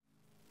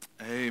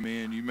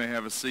Amen. You may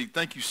have a seat.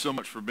 Thank you so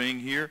much for being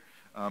here.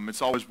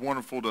 It's always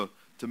wonderful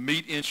to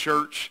meet in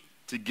church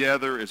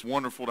together. It's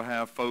wonderful to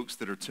have folks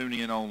that are tuning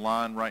in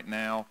online right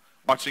now,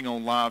 watching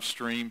on live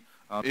stream.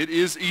 It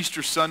is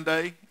Easter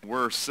Sunday.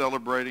 We're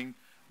celebrating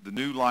the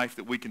new life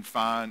that we can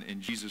find in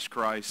Jesus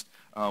Christ.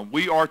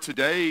 We are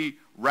today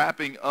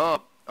wrapping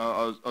up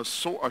a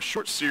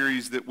short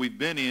series that we've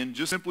been in,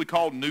 just simply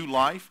called New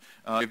Life.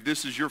 If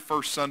this is your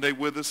first Sunday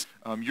with us,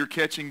 you're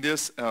catching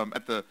this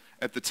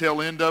at the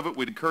tail end of it.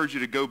 We'd encourage you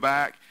to go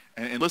back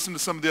and listen to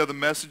some of the other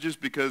messages,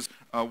 because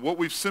what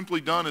we've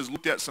simply done is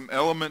looked at some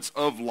elements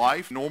of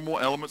life, normal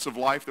elements of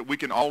life that we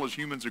can all as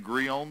humans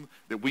agree on,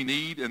 that we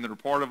need and that are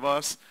part of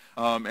us.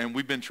 And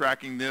we've been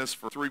tracking this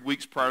for 3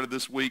 weeks prior to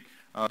this week.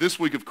 This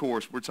week, of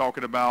course, we're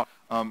talking about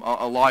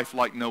a life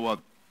like no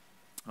other.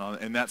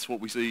 And that's what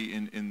we see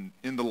in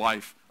the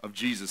life of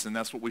Jesus, and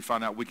that's what we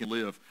find out we can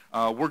live.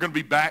 We're going to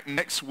be back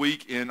next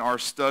week in our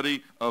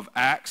study of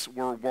Acts.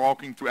 We're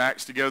walking through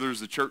Acts together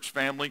as a church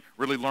family,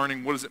 really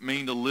learning what does it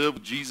mean to live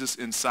with Jesus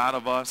inside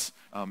of us,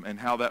 and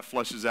how that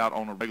fleshes out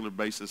on a regular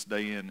basis,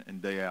 day in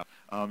and day out.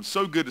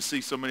 So good to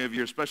see so many of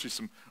you, especially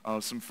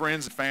some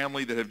friends and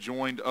family that have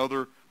joined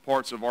other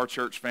parts of our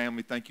church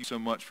family. Thank you so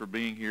much for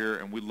being here,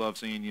 and we love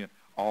seeing you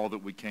all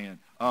that we can.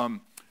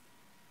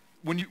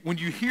 When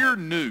you hear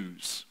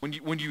news,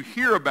 when you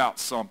hear about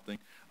something,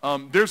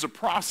 there's a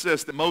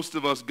process that most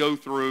of us go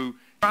through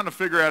trying to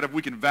figure out if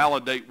we can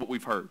validate what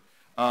we've heard.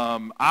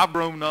 I've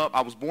grown up,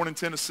 I was born in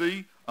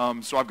Tennessee,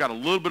 so I've got a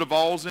little bit of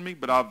Vols in me,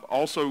 but I've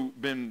also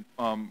been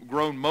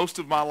grown most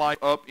of my life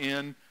up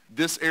in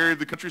this area of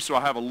the country, so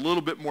I have a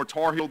little bit more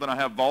Tar Heel than I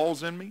have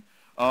Vols in me.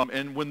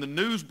 And when the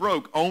news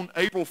broke on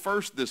April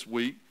 1st this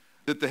week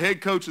that the head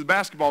coach of the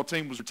basketball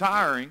team was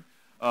retiring,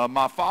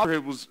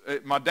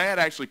 my dad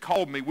actually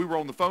called me. We were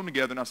on the phone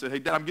together, and I said, "Hey,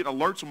 Dad, I'm getting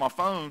alerts on my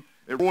phone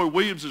that Roy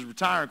Williams is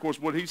retiring." Of course,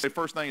 what he said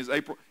first thing is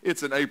April.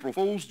 It's an April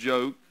Fool's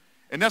joke,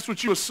 and that's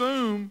what you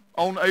assume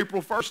on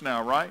April 1st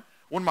now, right?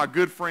 One of my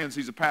good friends,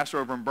 he's a pastor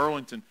over in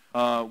Burlington.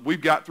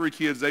 We've got 3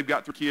 kids. They've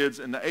got 3 kids,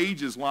 and the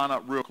ages line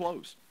up real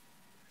close.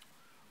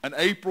 An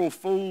April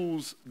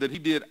Fool's that he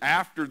did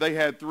after they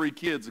had 3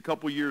 kids, a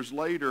couple years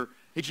later,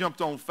 he jumped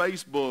on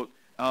Facebook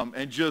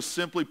and just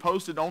simply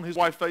posted on his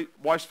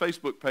wife's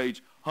Facebook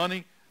page,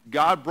 "Honey,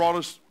 God brought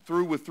us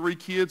through with 3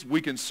 kids.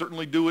 We can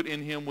certainly do it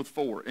in him with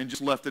 4," and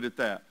just left it at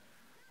that.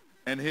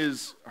 And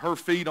her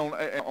feed on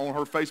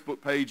her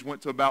Facebook page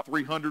went to about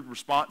 300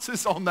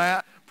 responses on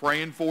that,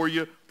 praying for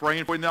you.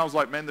 And I was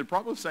like, man, they're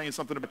probably saying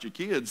something about your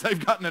kids.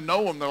 They've gotten to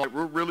know them. They're like,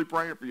 we're really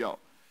praying for y'all.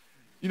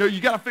 You know, you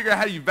got to figure out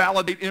how you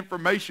validate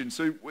information.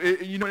 So,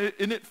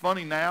 isn't it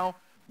funny now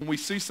when we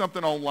see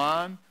something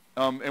online,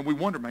 and we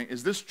wonder, man,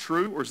 is this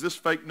true or is this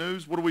fake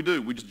news? What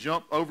do? We just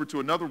jump over to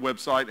another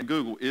website and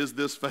Google, is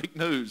this fake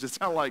news? It's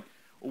kind of like,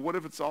 well, what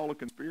if it's all a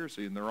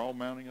conspiracy and they're all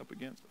mounting up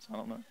against us? I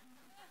don't know.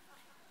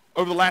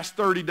 Over the last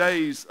 30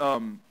 days,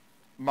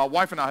 my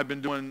wife and I have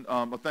been doing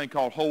a thing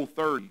called Whole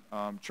 30,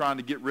 trying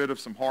to get rid of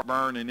some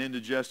heartburn and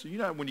indigestion. You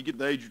know, when you get to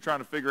the age, you're trying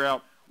to figure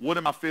out, what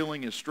am I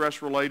feeling is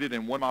stress-related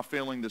and what am I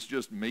feeling that's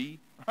just me?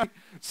 Right?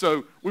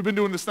 So we've been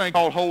doing this thing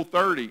called Whole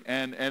 30,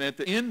 and at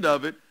the end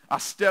of it, I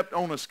stepped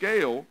on a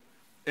scale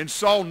and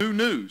saw new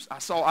news.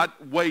 I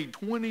weighed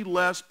 20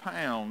 less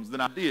pounds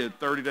than I did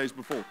 30 days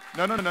before.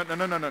 No.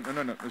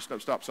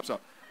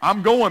 Stop.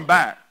 I'm going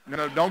back.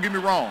 No, don't get me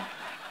wrong.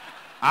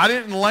 I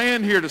didn't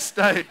land here to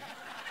stay.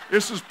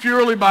 This was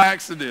purely by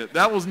accident.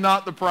 That was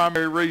not the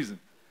primary reason,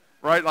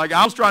 right? Like,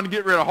 I was trying to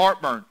get rid of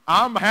heartburn.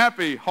 I'm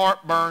happy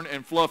heartburn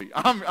and fluffy.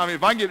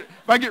 If I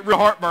get rid of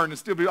heartburn and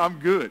still I'm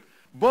good.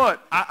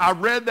 But I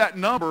read that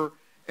number,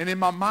 and in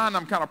my mind,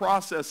 I'm kind of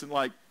processing,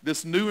 like,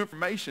 this new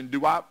information.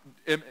 Do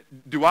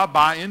I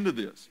buy into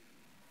this?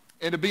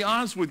 And to be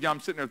honest with you, I'm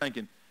sitting there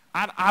thinking,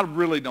 I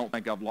really don't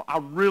think I've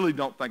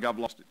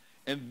lost it.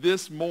 And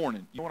this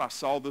morning, you know what I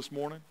saw this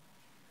morning?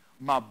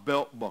 My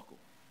belt buckle.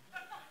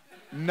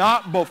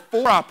 Not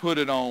before I put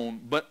it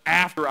on, but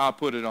after I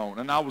put it on.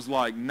 And I was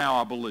like,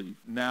 now I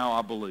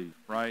believe,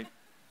 right?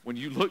 When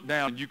you look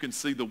down, you can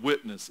see the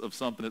witness of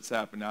something that's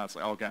happened. Now it's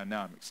like, okay,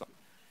 now I'm excited.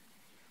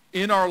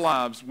 In our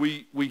lives,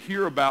 we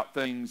hear about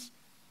things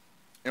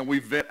and we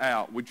vet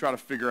out. We try to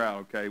figure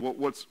out, okay,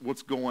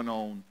 what's going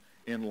on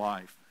in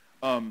life.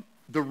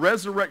 The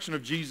resurrection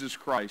of Jesus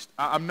Christ,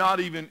 I'm not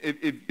even,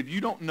 if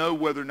you don't know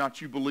whether or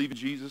not you believe in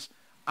Jesus,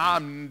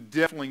 I'm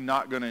definitely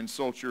not going to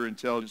insult your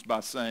intelligence by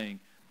saying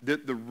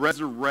that the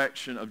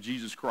resurrection of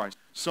Jesus Christ,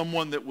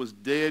 someone that was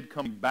dead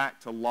coming back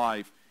to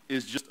life,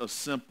 is just a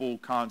simple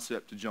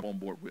concept to jump on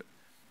board with.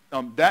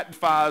 That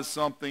defies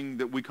something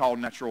that we call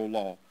natural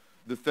law.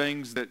 The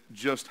things that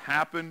just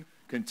happen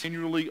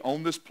continually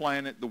on this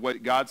planet, the way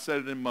God set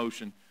it in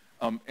motion,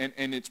 and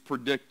it's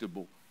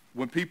predictable.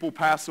 When people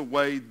pass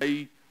away,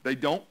 they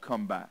don't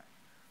come back.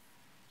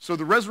 So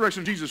the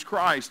resurrection of Jesus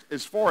Christ,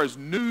 as far as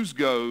news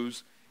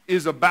goes,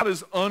 is about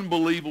as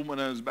unbelievable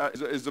and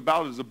is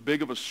about as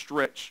big of a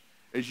stretch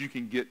as you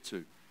can get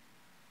to.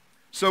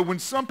 So when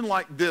something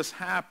like this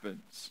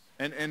happens,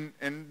 and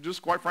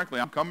just quite frankly,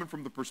 I'm coming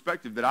from the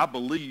perspective that I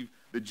believe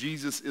that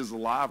Jesus is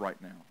alive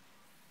right now.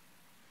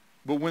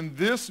 But when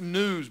this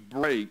news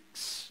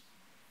breaks,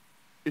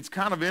 it's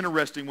kind of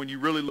interesting when you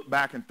really look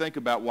back and think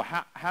about, well,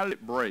 how did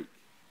it break?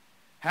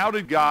 How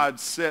did God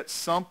set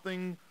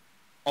something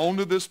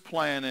onto this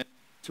planet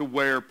to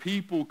where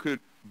people could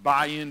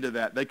buy into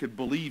that? They could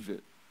believe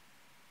it.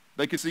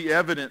 They could see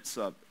evidence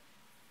of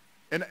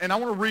it. And I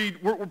want to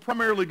read, we're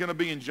primarily going to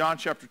be in John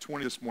chapter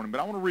 20 this morning, but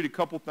I want to read a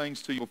couple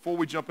things to you before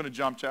we jump into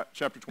John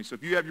chapter 20. So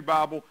if you have your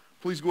Bible,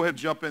 please go ahead and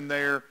jump in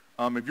there.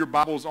 If your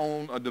Bible's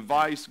on a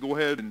device, go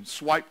ahead and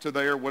swipe to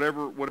there,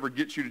 whatever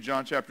gets you to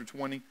John chapter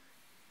 20.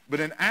 But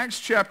in Acts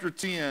chapter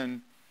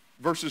 10,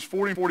 verses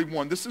 40 and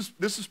 41, this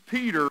is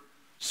Peter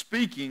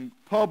speaking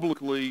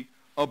publicly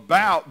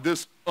about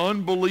this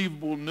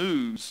unbelievable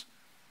news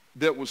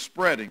that was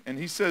spreading. And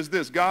he says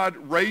this: God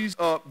raised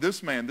up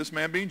this man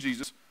being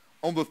Jesus,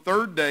 on the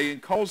third day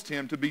and caused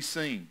him to be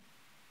seen,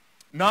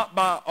 not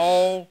by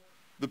all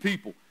the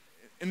people.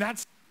 And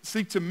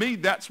see, to me,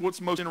 that's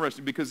what's most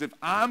interesting, because if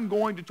I'm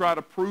going to try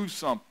to prove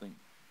something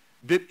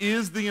that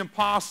is the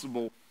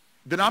impossible,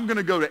 then I'm going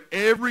to go to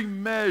every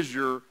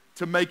measure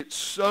to make it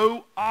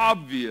so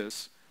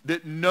obvious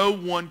that no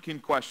one can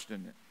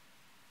question it.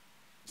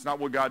 It's not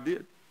what God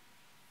did.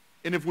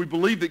 And if we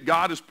believe that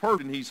God is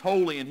perfect and he's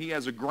holy and he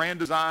has a grand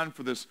design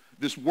for this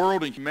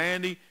world and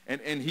humanity,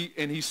 and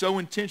he's so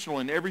intentional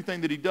in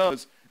everything that he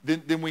does,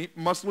 then we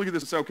must look at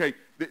this and say, okay,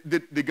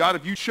 the God,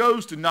 if you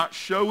chose to not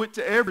show it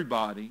to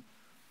everybody,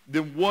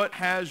 then what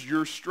has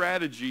your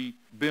strategy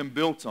been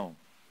built on?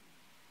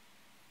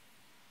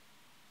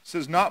 It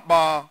says, not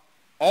by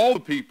all the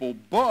people,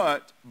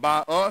 but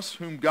by us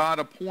whom God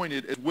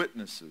appointed as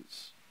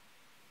witnesses,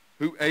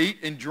 who ate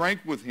and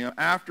drank with him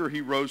after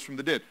he rose from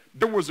the dead.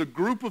 There was a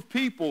group of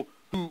people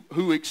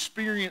who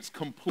experienced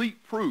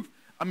complete proof.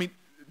 I mean,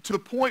 to the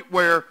point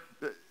where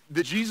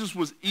that Jesus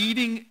was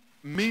eating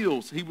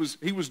meals. He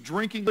was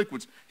drinking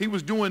liquids. He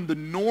was doing the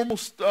normal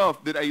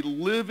stuff that a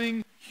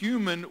living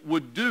human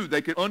would do.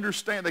 They could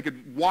understand. They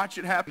could watch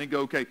it happen and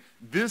go, okay,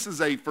 this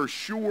is a for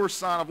sure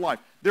sign of life.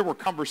 There were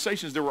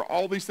conversations. There were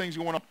all these things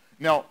going on.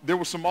 Now, there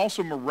were some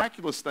also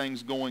miraculous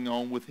things going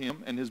on with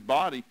him and his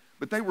body,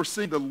 but they were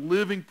seeing the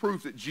living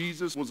proof that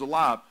Jesus was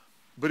alive.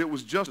 But it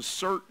was just a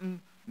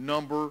certain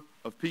number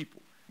of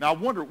people. Now, I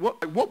wonder,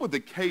 what would the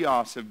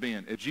chaos have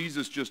been if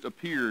Jesus just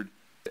appeared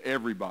to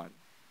everybody?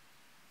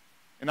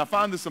 And I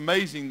find this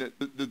amazing that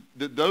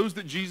those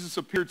that Jesus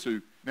appeared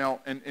to, now,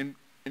 and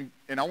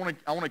I want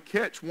to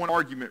catch one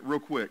argument real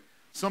quick.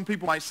 Some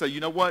people might say, you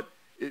know what,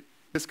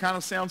 this kind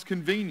of sounds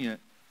convenient.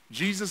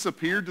 Jesus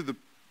appeared to the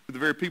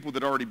very people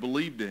that already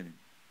believed in him.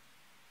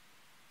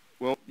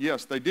 Well,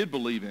 yes, they did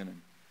believe in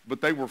him, but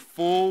they were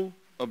full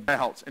of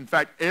doubts. In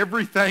fact,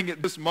 everything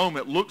at this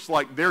moment looks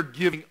like they're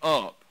giving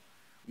up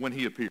when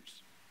he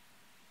appears.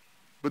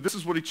 But this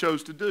is what he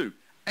chose to do.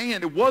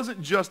 And it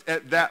wasn't just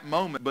at that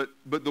moment, but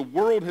the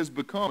world has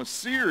become a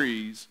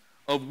series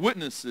of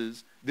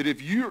witnesses that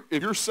if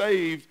you're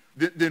saved,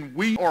 then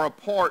we are a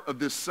part of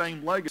this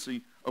same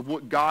legacy of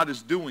what God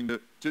is doing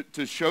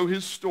to show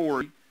his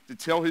story, to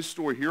tell his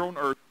story here on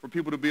earth, for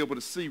people to be able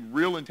to see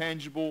real and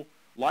tangible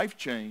life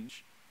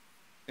change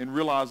and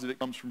realize that it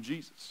comes from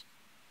Jesus.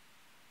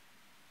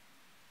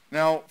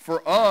 Now,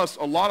 for us,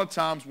 a lot of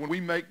times when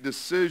we make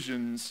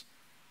decisions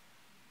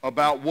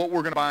about what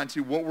we're going to buy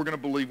into, what we're going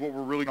to believe, what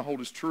we're really going to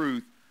hold as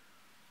truth,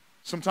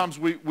 sometimes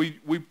we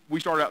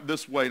start out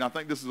this way, and I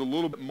think this is a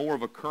little bit more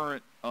of a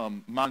current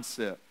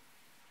mindset.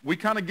 We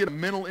kind of get a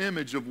mental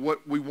image of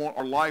what we want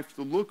our life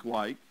to look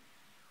like,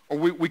 or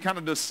we kind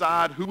of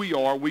decide who we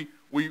are.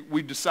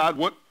 We decide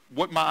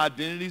what my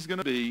identity is going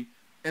to be,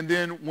 and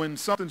then when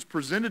something's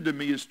presented to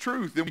me as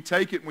truth, then we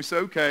take it and we say,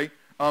 okay,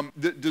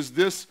 does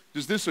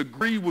this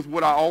agree with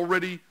what I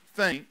already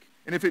think?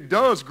 And if it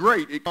does,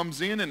 great, it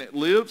comes in and it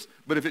lives.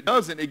 But if it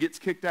doesn't, it gets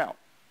kicked out.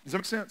 Does that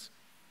make sense?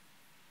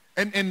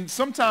 And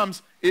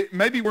sometimes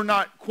maybe we're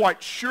not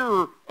quite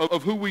sure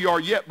of who we are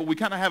yet, but we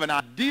kind of have an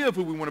idea of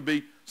who we want to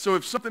be. So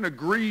if something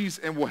agrees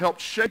and will help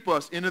shape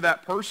us into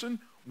that person,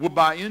 we'll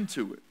buy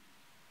into it.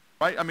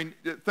 Right? I mean,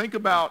 think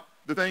about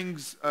the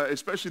things,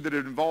 especially that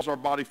it involves our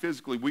body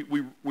physically.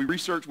 We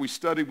research, we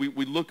study,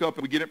 we look up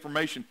and we get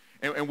information,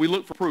 and we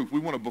look for proof. We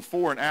want a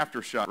before and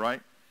after shot,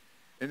 right?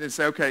 And then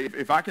say, okay,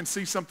 if I can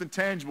see something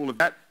tangible, if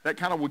that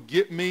kind of would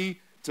get me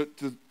to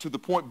the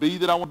point B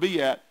that I want to be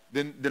at,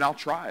 then I'll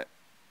try it.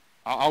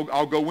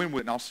 I'll go in with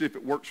it, and I'll see if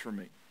it works for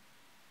me.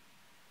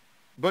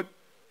 But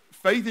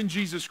faith in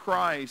Jesus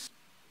Christ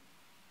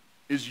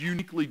is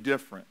uniquely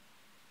different.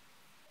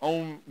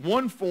 On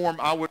one form,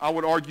 I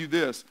would argue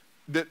this,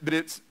 that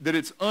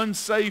it's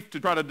unsafe to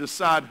try to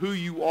decide who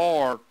you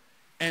are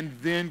and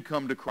then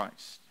come to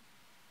Christ.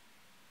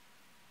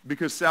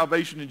 Because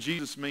salvation in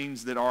Jesus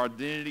means that our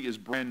identity is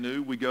brand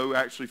new. We go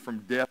actually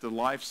from death to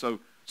life. So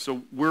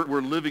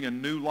we're living a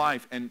new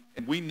life, and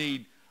we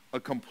need a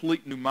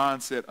complete new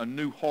mindset, a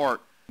new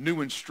heart,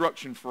 new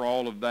instruction for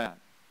all of that.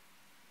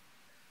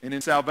 And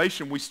in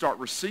salvation, we start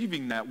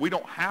receiving that. We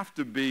don't have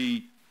to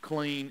be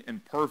clean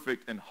and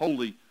perfect and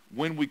holy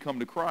when we come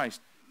to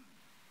Christ.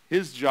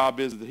 His job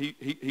is that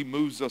he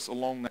moves us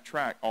along that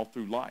track all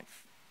through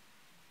life.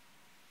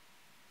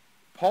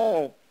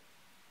 Paul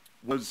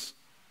was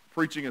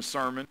preaching a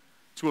sermon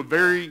to a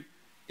very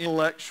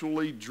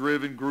intellectually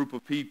driven group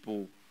of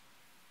people,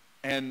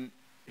 and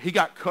he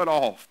got cut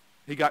off.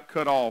 He got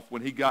cut off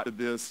when he got to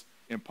this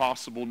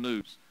impossible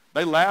news.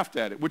 They laughed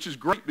at it, which is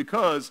great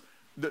because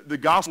the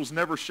gospel's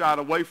never shied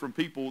away from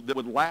people that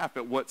would laugh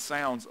at what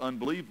sounds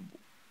unbelievable.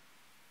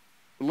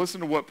 But listen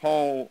to what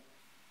Paul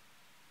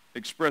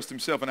expressed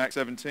himself in Acts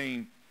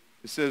 17.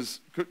 It says,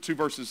 2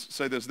 verses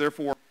say this,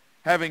 therefore,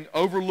 having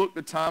overlooked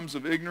the times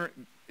of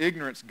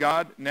ignorance,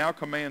 God now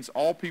commands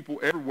all people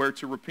everywhere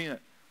to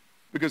repent,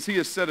 because he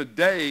has set a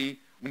day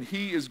when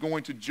he is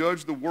going to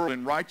judge the world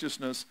in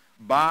righteousness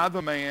by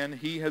the man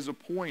he has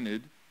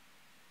appointed.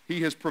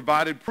 He has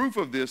provided proof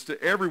of this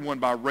to everyone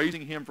by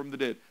raising him from the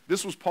dead.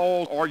 This was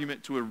Paul's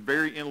argument to a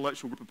very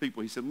intellectual group of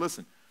people. He said,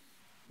 listen,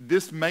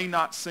 this may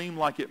not seem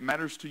like it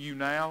matters to you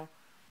now,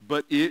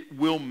 but it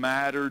will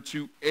matter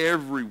to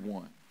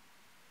everyone.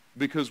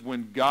 Because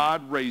when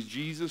God raised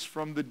Jesus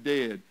from the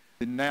dead,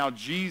 and now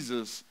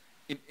Jesus,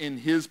 in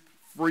his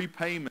free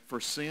payment for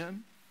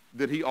sin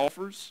that he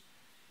offers,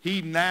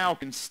 he now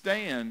can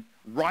stand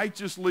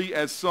righteously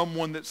as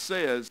someone that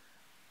says,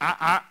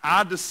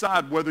 I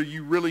decide whether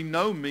you really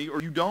know me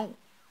or you don't,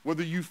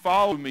 whether you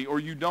follow me or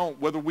you don't,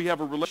 whether we have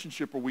a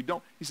relationship or we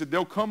don't. He said,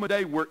 there'll come a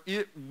day where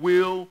it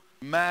will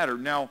matter.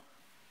 Now,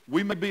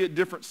 we may be at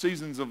different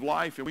seasons of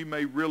life, and we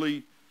may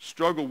really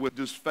struggle with,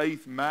 does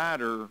faith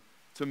matter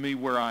to me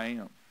where I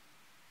am?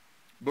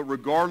 But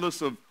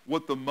regardless of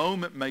what the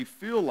moment may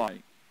feel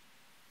like,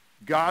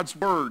 God's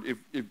word,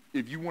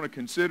 if you want to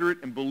consider it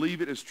and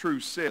believe it as true,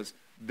 says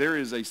there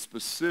is a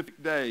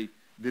specific day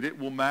that it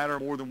will matter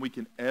more than we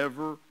can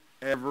ever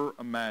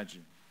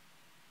imagine.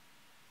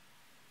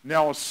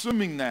 Now,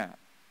 assuming that,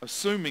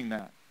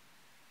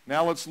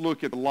 now let's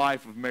look at the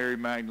life of Mary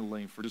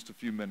Magdalene for just a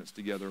few minutes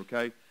together,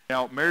 okay?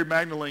 Now, Mary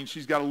Magdalene,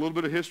 she's got a little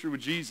bit of history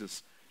with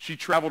Jesus. She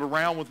traveled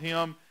around with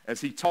him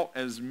as he taught,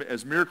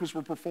 as miracles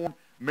were performed.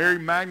 Mary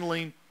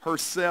Magdalene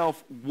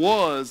herself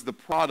was the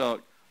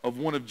product of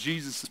one of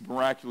Jesus'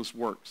 miraculous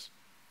works.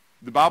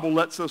 The Bible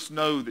lets us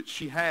know that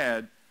she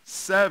had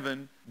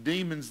 7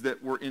 demons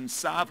that were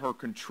inside her,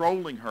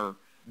 controlling her,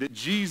 that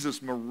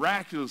Jesus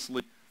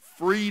miraculously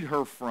freed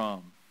her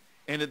from.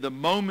 And at the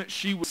moment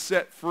she was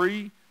set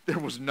free, there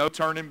was no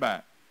turning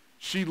back.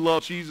 She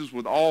loved Jesus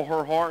with all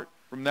her heart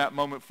from that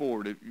moment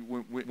forward.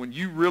 When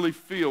you really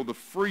feel the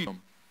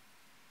freedom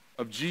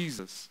of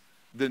Jesus,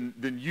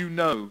 then you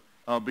know,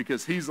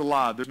 because he's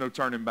alive, there's no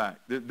turning back.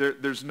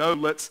 There's no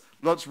let's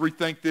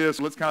rethink this,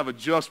 let's kind of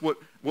adjust what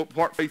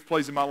part faith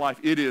plays in my life.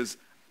 It is,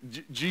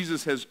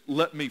 Jesus has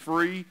let me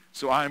free,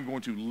 so I am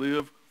going to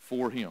live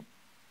for him.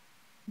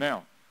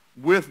 Now,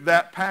 with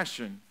that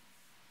passion,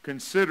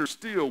 consider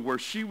still where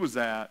she was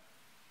at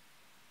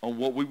on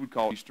what we would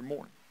call Easter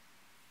morning.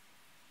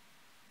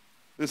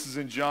 This is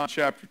in John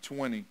chapter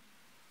 20.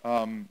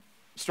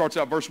 Starts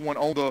out verse 1.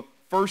 On the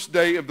first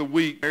day of the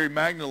week, Mary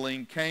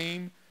Magdalene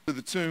came to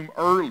the tomb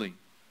early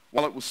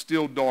while it was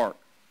still dark.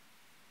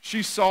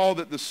 She saw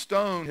that the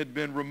stone had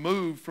been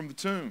removed from the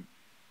tomb.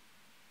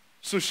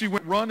 So she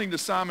went running to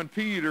Simon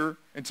Peter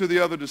and to the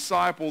other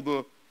disciple,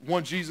 the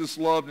one Jesus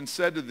loved, and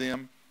said to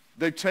them,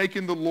 they've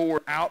taken the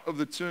Lord out of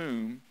the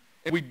tomb,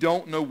 and we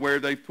don't know where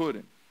they've put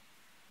him.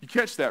 You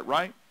catch that,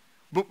 right?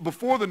 But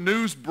before the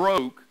news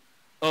broke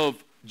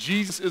of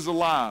Jesus is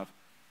alive,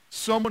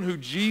 someone who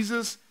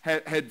Jesus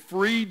had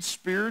freed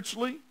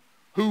spiritually,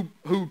 who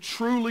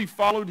truly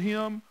followed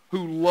him,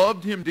 who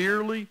loved him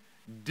dearly,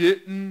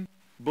 didn't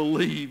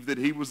believe that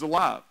he was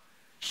alive.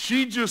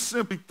 She just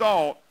simply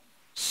thought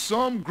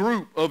some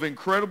group of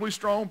incredibly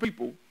strong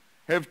people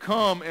have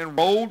come and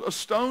rolled a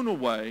stone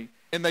away,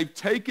 and they've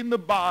taken the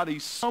body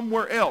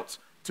somewhere else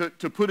to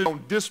put it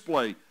on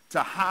display,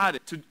 to hide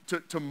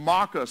it, to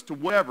mock us, to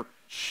whatever.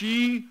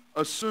 She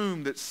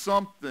assumed that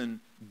something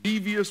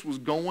devious was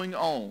going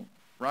on,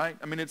 right?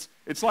 I mean,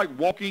 it's like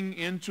walking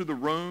into the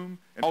room,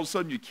 and all of a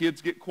sudden your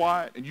kids get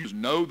quiet, and you just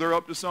know they're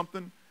up to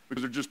something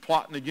because they're just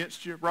plotting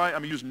against you, right? I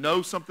mean, you just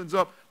know something's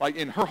up. Like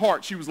in her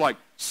heart, she was like,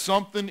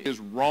 something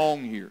is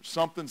wrong here.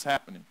 Something's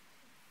happening.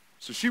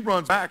 So she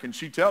runs back, and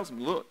she tells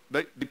him, look,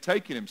 they've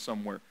taken him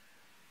somewhere.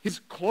 His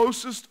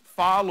closest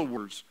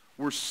followers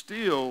were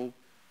still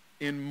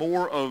in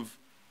more of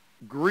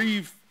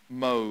grief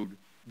mode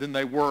than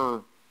they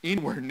were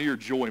anywhere near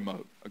joy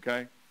mode,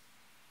 okay?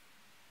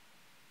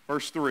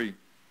 Verse 3,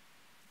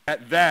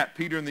 at that,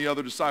 Peter and the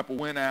other disciple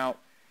went out,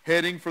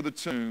 heading for the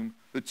tomb.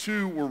 The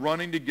two were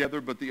running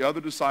together, but the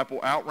other disciple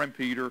outran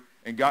Peter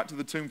and got to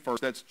the tomb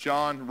first. That's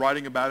John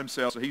writing about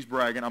himself, so he's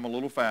bragging. I'm a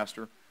little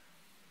faster.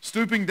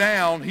 Stooping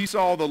down, he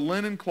saw the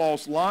linen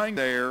cloths lying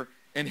there,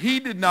 and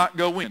he did not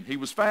go in. He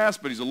was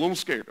fast, but he's a little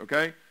scared,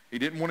 okay? He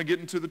didn't want to get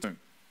into the tomb.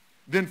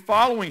 Then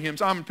following him,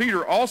 Simon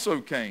Peter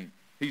also came.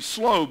 He's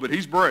slow, but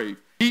he's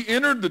brave. He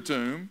entered the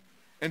tomb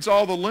and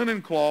saw the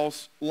linen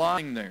cloths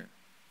lying there.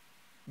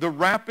 The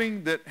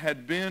wrapping that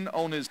had been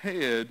on his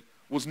head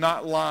was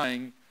not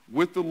lying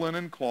with the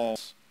linen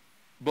cloths,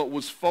 but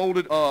was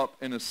folded up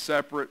in a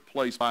separate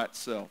place by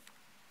itself.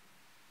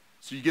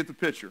 So you get the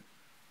picture.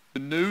 The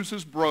news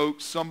has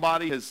broke.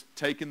 Somebody has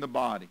taken the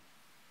body.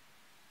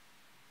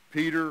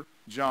 Peter,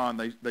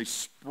 John, they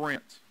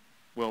sprint.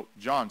 Well,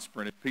 John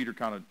sprinted. Peter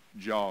kind of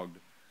jogged.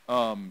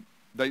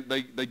 They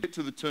get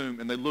to the tomb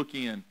and they look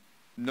in.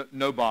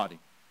 No body.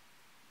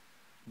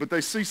 But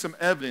they see some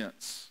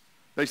evidence.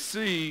 They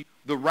see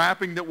the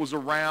wrapping that was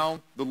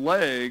around the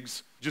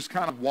legs just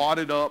kind of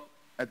wadded up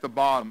at the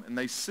bottom. And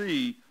they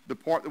see the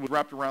part that was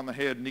wrapped around the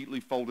head neatly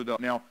folded up.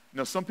 Now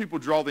some people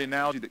draw the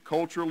analogy that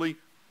culturally,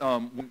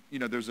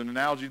 there's an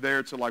analogy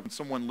there to like when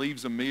someone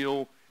leaves a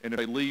meal and if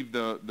they leave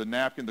the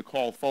napkin, the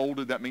cloth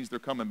folded, that means they're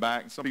coming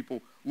back. And some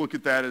people look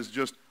at that as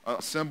just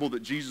a symbol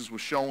that Jesus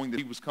was showing that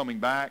he was coming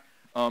back.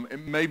 It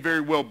may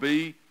very well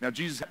be. Now,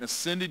 Jesus hadn't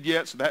ascended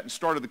yet, so that hadn't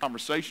started the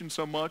conversation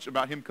so much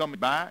about him coming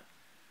back.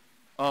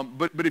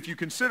 But if you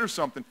consider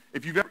something,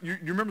 if you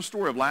remember the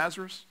story of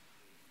Lazarus,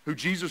 who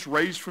Jesus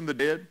raised from the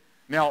dead?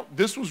 Now,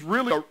 this was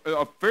really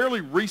a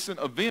fairly recent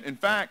event. In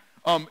fact,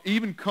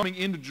 even coming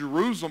into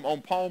Jerusalem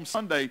on Palm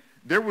Sunday,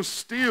 there was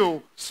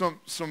still some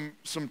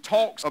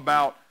talks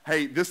about,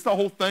 hey, this the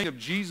whole thing of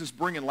Jesus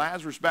bringing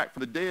Lazarus back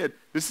from the dead,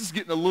 this is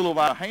getting a little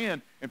out of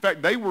hand. In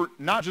fact, they were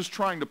not just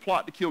trying to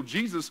plot to kill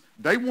Jesus,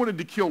 they wanted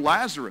to kill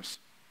Lazarus.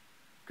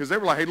 Because they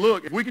were like, hey,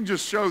 look, if we can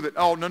just show that,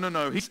 oh,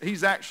 no,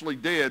 he's actually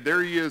dead,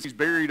 there he is, he's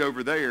buried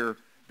over there,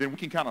 then we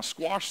can kind of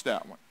squash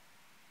that one.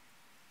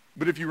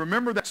 But if you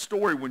remember that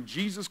story when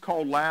Jesus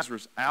called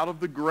Lazarus out of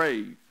the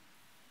grave,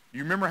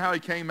 you remember how he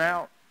came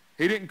out?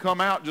 He didn't come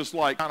out just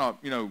like kind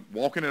of,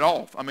 walking it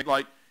off. I mean,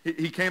 like,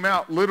 he came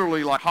out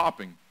literally like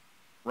hopping,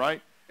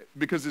 right?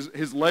 Because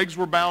his legs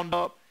were bound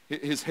up,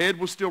 his head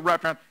was still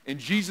wrapped around, and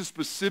Jesus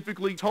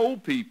specifically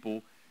told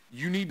people,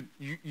 you need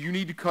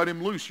to cut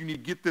him loose. You need to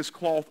get this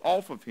cloth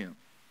off of him.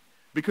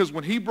 Because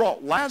when he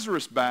brought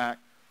Lazarus back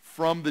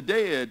from the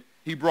dead,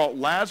 he brought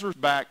Lazarus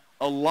back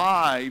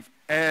alive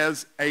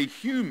as a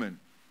human,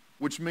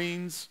 which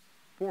means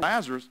poor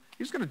Lazarus,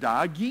 he's going to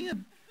die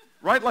again.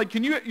 Right? Like,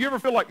 you ever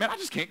feel like, man, I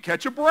just can't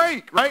catch a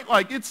break, right?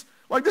 Like, it's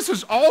like, this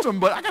is awesome,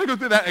 but I got to go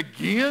through that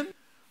again?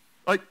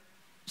 Like,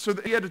 so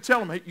he had to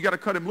tell him, hey, you got to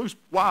cut him loose.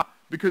 Why?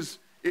 Because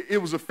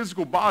it was a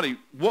physical body.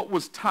 What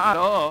was tied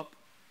up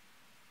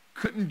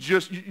you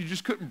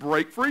just couldn't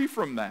break free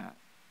from that.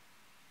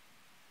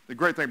 The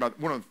great thing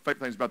one of the favorite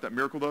things about that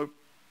miracle, though,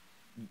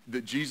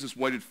 that Jesus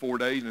waited 4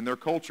 days, and in their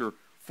culture,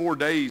 4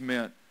 days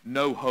meant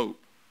no hope,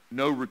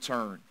 no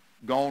return,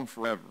 gone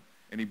forever.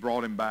 And he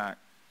brought him back.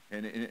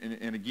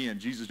 And again,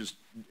 Jesus just,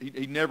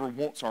 he never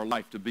wants our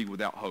life to be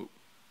without hope.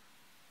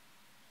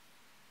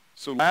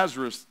 So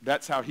Lazarus,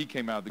 that's how he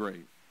came out of the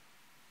grave.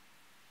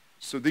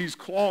 So these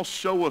cloths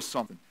show us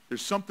something.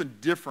 There's something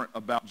different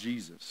about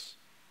Jesus.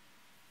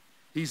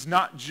 He's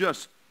not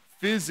just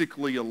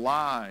physically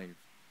alive.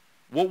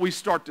 What we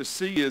start to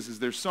see is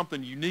there's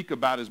something unique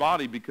about his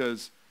body,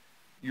 because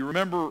you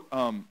remember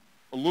a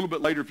little bit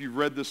later, if you've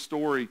read this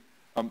story,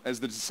 as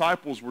the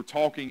disciples were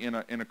talking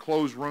in a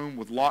closed room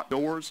with locked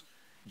doors,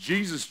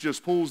 Jesus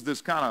just pulls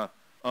this kind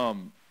of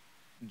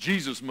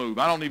Jesus move.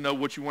 I don't even know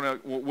what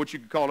you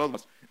could call it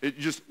otherwise. It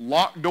just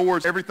locked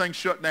doors, everything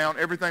shut down,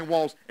 everything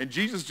walls, and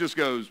Jesus just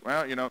goes,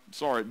 well,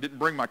 sorry, didn't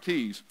bring my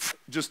keys.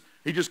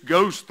 He just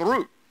goes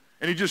through,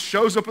 and he just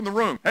shows up in the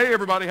room. Hey,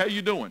 everybody, how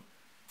you doing?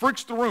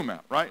 Freaks the room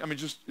out, right? I mean,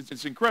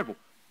 it's incredible.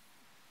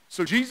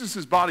 So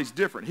Jesus' body's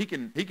different. He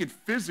can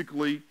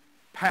physically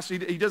pass.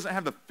 He doesn't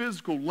have the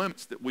physical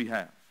limits that we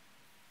have,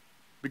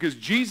 because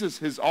Jesus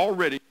has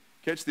already,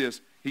 catch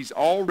this, he's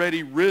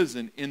already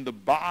risen in the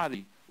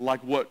body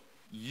like what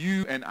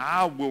you and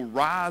I will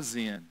rise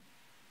in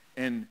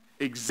and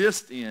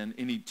exist in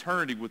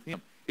eternity with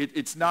him.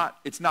 It's not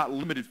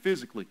limited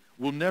physically.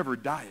 We'll never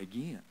die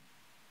again.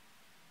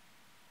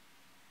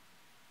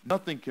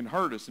 Nothing can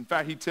hurt us. In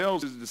fact, he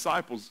tells his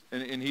disciples,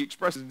 and he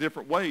expresses in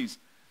different ways,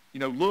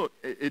 look,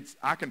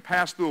 I can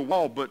pass through a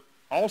wall, but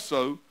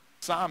also,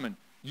 Simon,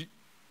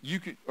 you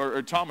can,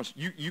 or Thomas,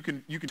 you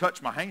can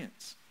touch my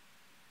hands.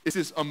 It's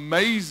this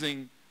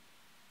amazing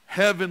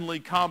heavenly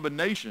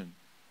combination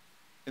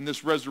in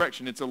this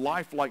resurrection. It's a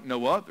life like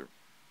no other.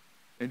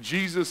 And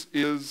Jesus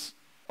is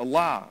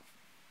alive.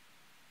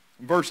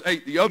 In verse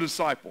 8, the other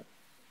disciple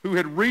who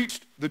had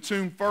reached the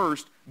tomb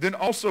first, then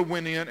also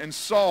went in and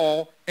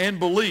saw and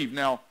believed.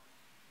 Now,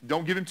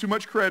 don't give him too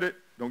much credit.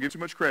 Don't give him too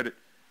much credit.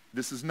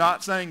 This is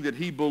not saying that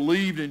he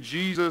believed in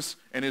Jesus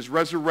and his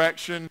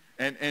resurrection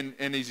and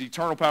his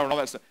eternal power and all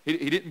that stuff.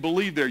 He didn't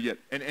believe there yet.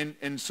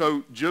 And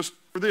so just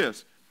for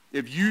this,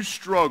 if you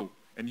struggle,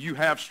 and you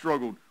have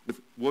struggled with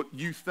what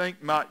you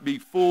think might be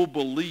full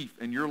belief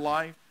in your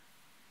life,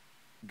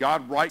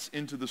 God writes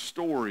into the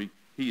story,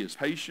 he is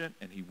patient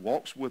and he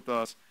walks with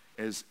us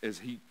as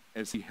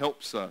he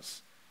helps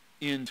us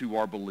into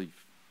our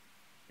belief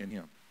in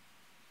him.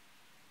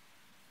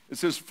 It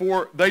says,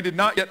 for they did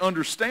not yet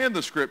understand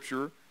the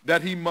scripture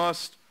that he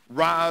must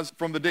rise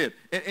from the dead.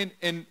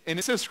 And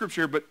it says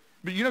scripture here, but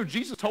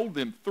Jesus told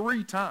them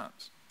three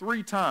times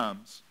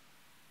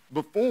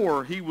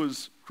before he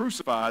was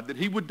crucified that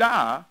he would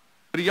die,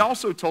 but he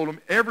also told them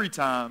every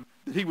time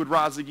that he would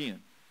rise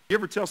again. You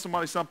ever tell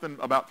somebody something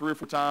about 3 or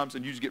 4 times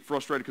and you just get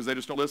frustrated because they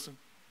just don't listen?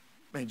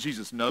 Man,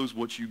 Jesus knows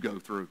what you go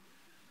through.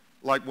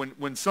 Like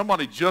when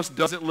somebody just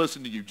doesn't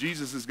listen to you,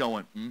 Jesus is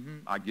going,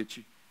 I get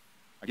you.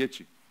 I get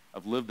you.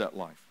 I've lived that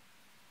life.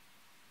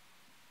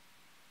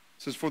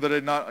 It says, for they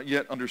did not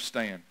yet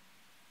understand.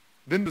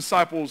 Then the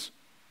disciples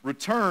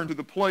returned to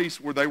the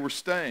place where they were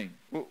staying.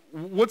 Well,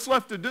 what's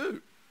left to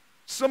do?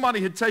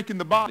 Somebody had taken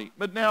the body,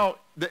 but now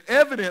the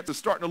evidence is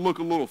starting to look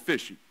a little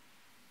fishy.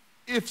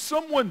 If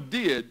someone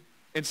did,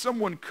 and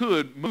someone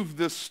could move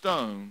this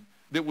stone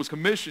that was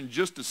commissioned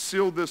just to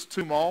seal this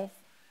tomb off,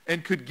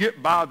 and could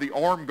get by the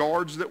armed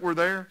guards that were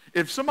there,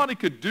 if somebody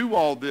could do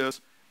all this,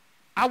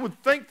 I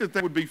would think that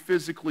they would be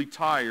physically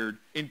tired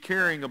in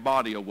carrying a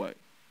body away.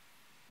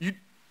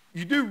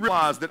 You do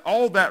realize that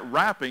all that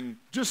wrapping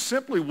just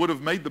simply would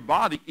have made the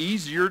body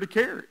easier to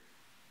carry,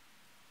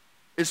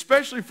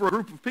 especially for a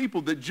group of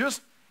people that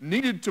just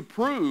needed to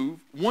prove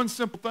one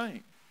simple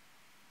thing.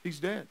 He's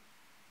dead.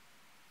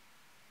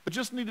 They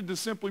just needed to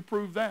simply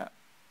prove that.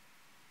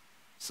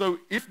 So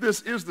if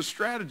this is the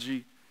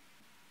strategy,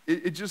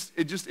 it just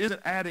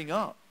isn't adding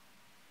up.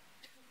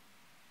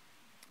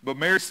 But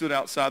Mary stood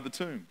outside the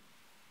tomb,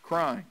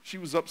 crying. She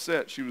was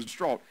upset. She was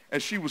distraught.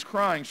 As she was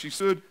crying, she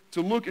stood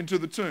to look into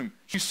the tomb.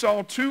 She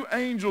saw two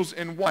angels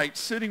in white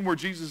sitting where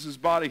Jesus'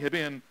 body had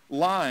been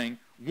lying,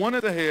 one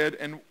at the head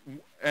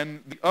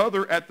and the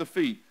other at the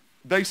feet.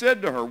 They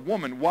said to her,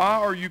 "Woman, why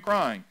are you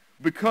crying?"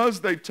 "Because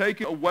they've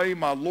taken away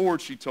my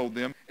Lord," she told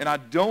them, "and I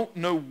don't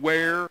know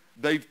where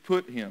they've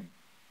put him."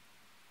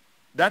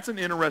 That's an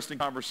interesting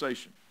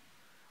conversation.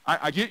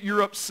 I get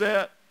you're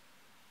upset,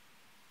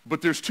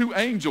 but there's two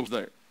angels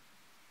there.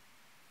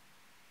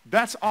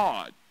 That's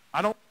odd.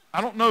 I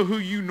don't know who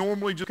you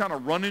normally just kind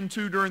of run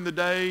into during the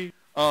day,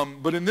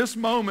 but in this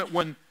moment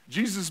when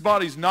Jesus'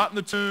 body's not in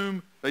the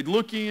tomb, they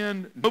look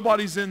in,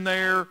 nobody's in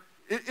there.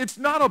 It's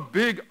not a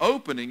big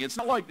opening. It's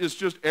not like it's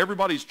just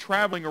everybody's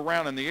traveling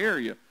around in the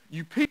area.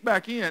 You peek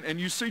back in and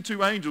you see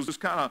two angels just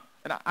kind of,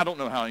 and I don't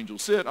know how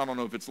angels sit. I don't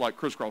know if it's like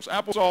crisscross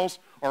applesauce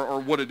or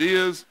what it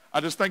is.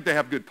 I just think they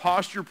have good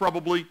posture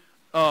probably.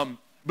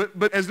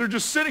 But as they're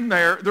just sitting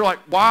there, they're like,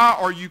 "Why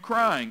are you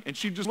crying?" And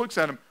she just looks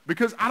at him,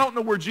 "Because I don't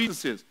know where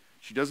Jesus is."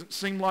 She doesn't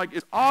seem like,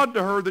 it's odd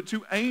to her that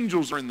two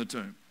angels are in the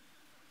tomb.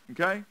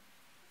 Okay?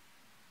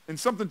 And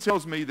something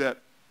tells me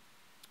that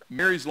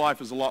Mary's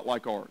life is a lot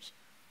like ours.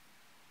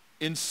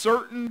 In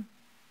certain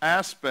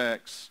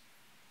aspects,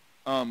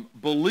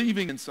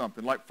 believing in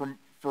something, like for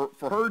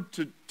her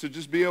to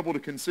just be able to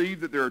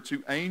conceive that there are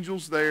two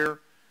angels there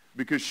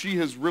because she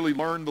has really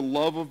learned the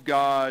love of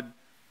God,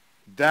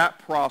 that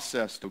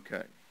processed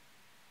okay.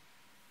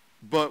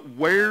 But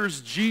where's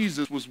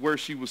Jesus was where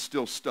she was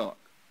still stuck,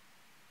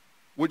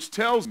 which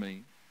tells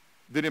me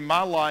that in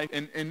my life,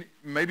 and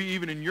maybe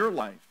even in your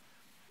life,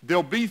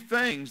 there'll be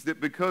things that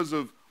because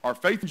of our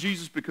faith in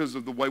Jesus, because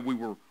of the way we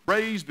were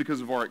raised,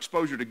 because of our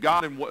exposure to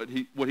God and what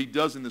he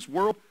does in this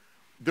world,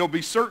 there'll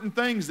be certain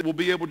things that we'll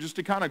be able just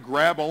to kind of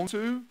grab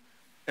onto,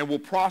 and we'll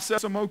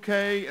process them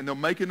okay, and they'll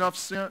make enough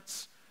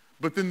sense.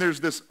 But then there's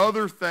this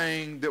other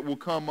thing that will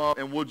come up,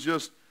 and we'll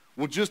just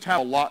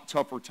have a lot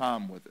tougher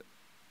time with it.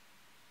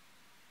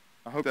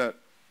 I hope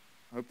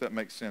that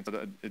makes sense.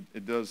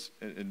 It does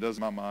in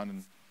my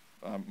mind,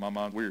 and my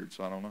mind's weird,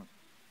 so I don't know.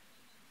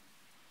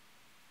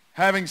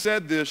 Having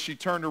said this, she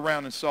turned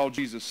around and saw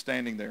Jesus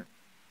standing there,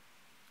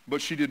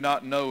 but she did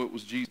not know it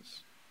was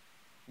Jesus.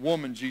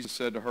 "Woman," Jesus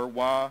said to her,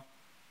 "why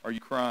are you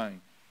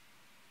crying?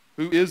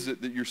 Who is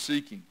it that you're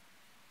seeking?"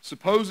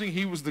 Supposing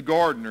he was the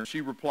gardener,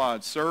 she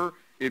replied, "Sir,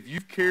 if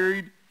you've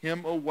carried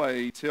him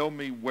away, tell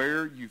me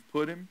where you've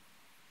put him,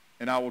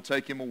 and I will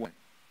take him away."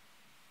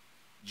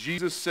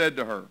 Jesus said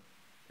to her,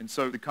 and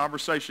so the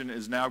conversation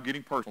is now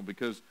getting personal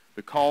because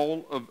the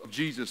call of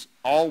Jesus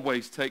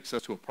always takes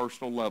us to a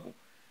personal level.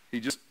 He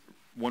just,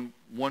 one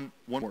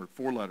word,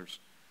 4 letters,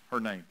 her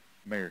name,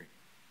 Mary.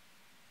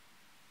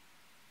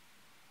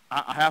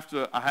 I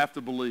have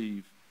to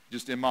believe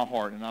just in my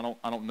heart, and I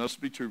don't know this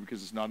to be true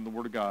because it's not in the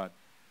Word of God,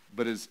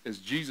 but as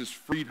Jesus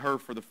freed her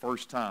for the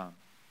first time,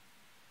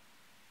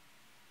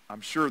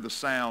 I'm sure the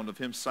sound of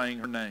him saying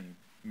her name,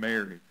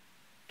 Mary,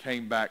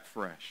 came back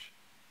fresh.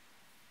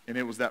 And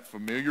it was that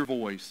familiar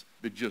voice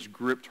that just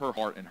gripped her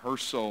heart and her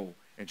soul,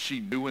 and she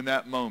knew in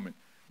that moment,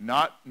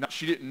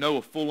 she didn't know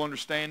a full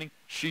understanding,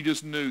 she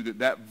just knew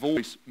that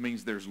voice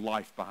means there's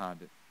life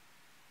behind it.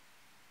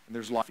 And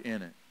there's life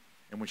in it.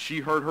 And when she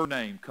heard her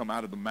name come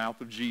out of the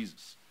mouth of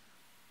Jesus,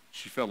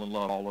 she fell in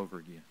love all over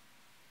again.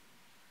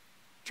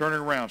 Turning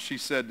around, she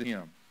said to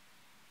him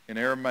in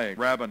Aramaic,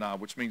 "Rabboni,"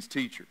 which means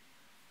teacher.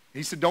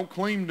 He said, "Don't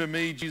cling to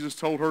me," Jesus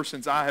told her,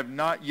 "since I have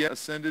not yet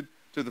ascended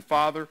to the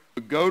Father,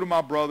 but go to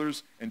my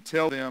brothers and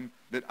tell them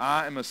that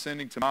I am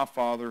ascending to my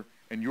Father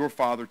and your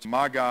Father, to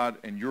my God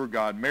and your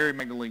God." Mary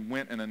Magdalene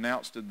went and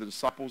announced to the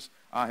disciples,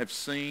 "I have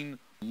seen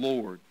the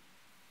Lord."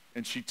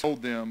 And she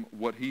told them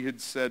what he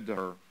had said to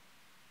her.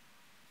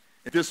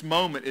 At this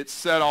moment, it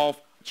set off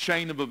a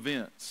chain of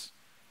events.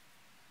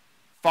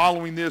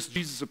 Following this,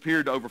 Jesus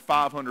appeared to over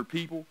 500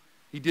 people.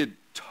 He did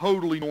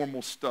totally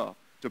normal stuff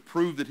to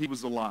prove that he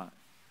was alive.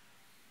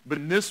 But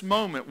in this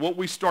moment, what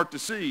we start to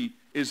see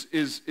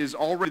is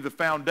already the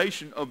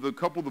foundation of the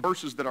couple of the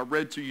verses that I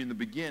read to you in the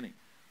beginning.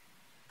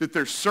 That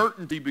there's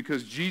certainty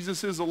because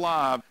Jesus is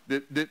alive,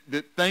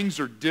 that things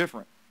are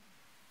different.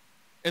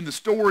 And the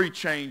story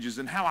changes,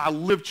 and how I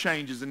live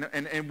changes,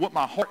 and what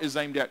my heart is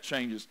aimed at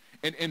changes.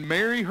 And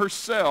Mary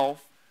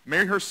herself,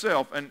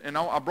 and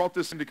I brought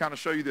this in to kind of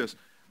show you this.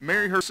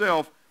 Mary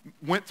herself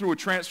went through a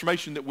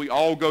transformation that we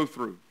all go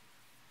through.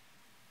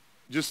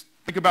 Just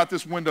think about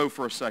this window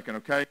for a second,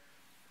 okay?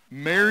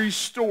 Mary's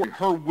story,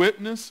 her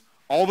witness,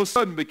 all of a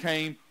sudden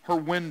became her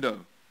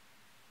window.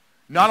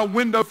 Not a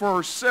window for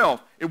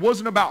herself. It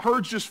wasn't about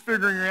her just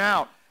figuring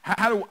out,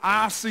 how do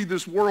I see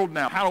this world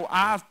now? How do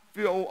I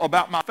feel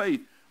about my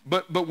faith?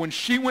 But when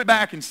she went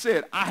back and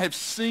said, I have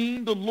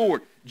seen the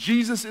Lord.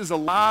 Jesus is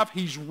alive.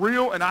 He's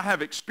real, and I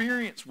have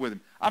experience with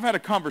him. I've had a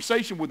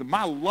conversation with him.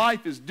 My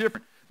life is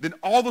different. Then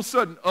all of a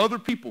sudden, other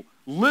people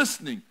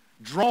listening,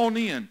 drawn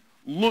in,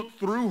 looked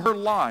through her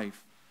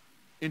life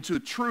into the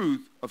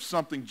truth of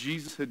something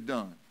Jesus had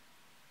done.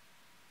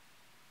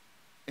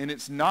 And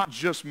it's not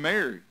just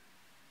Mary.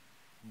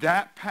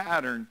 That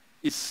pattern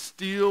is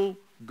still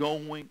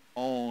going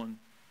on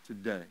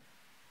today.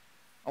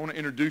 I want to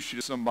introduce you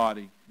to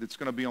somebody that's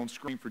going to be on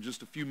screen for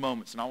just a few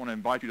moments, and I want to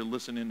invite you to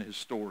listen into his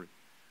story.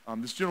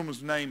 This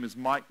gentleman's name is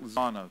Mike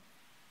Lozano.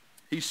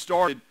 He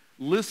started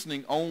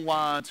listening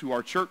online to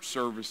our church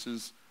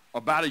services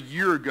about a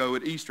year ago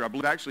at Easter. I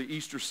believe actually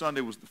Easter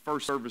Sunday was the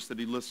first service that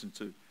he listened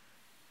to.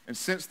 And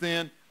since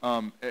then,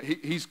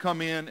 he's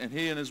come in, and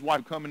he and his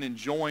wife come in and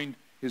joined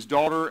his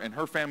daughter and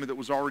her family that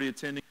was already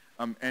attending.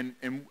 And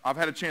I've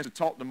had a chance to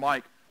talk to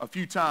Mike a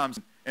few times.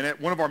 And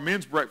at one of our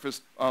men's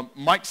breakfasts,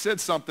 Mike said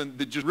something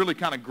that just really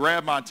kind of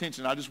grabbed my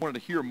attention. I just wanted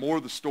to hear more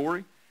of the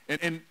story.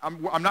 And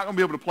I'm not going to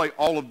be able to play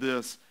all of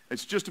this.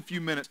 It's just a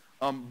few minutes.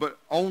 But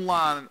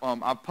online,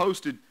 I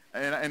posted,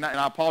 and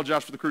I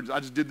apologize for the crudeness. I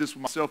just did this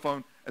with my cell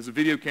phone as a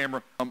video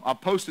camera. I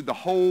posted the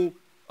whole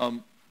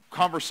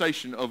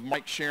conversation of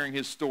Mike sharing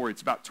his story.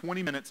 It's about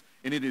 20 minutes,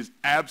 and it is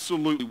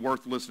absolutely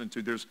worth listening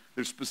to. There's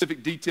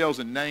specific details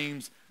and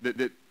names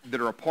that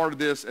are a part of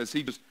this as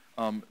he just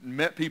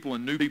met people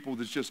and knew people.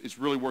 It's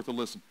really worth a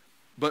listen.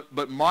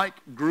 But Mike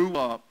grew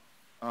up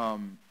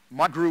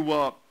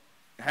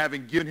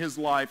having given his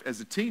life as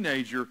a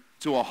teenager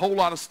to a whole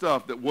lot of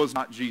stuff that was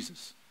not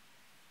Jesus.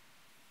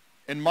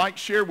 And Mike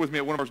shared with me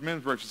at one of our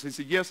men's breakfasts. He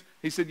said, yes.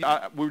 He said,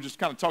 we were just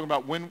kind of talking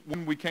about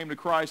when we came to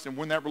Christ and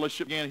when that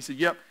relationship began. He said,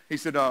 yep. He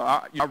said,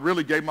 I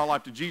really gave my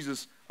life to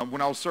Jesus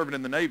when I was serving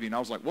in the Navy. And I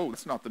was like, whoa,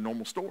 that's not the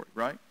normal story,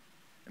 right?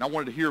 And I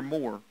wanted to hear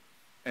more.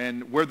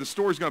 And where the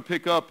story's going to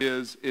pick up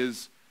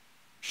is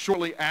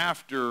shortly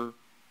after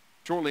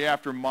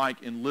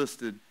Mike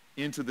enlisted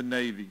into the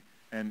Navy.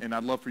 And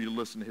I'd love for you to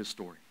listen to his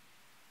story.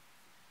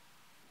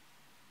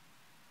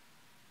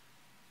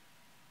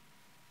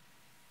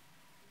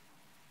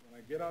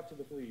 Get out to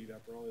the fleet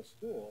after all this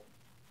school,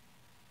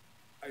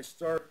 I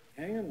start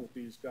hanging with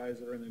these guys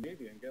that are in the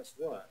Navy, and guess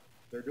what?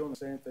 They're doing the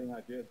same thing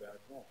I did back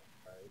home,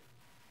 right?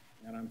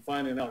 And I'm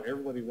finding out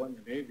everybody went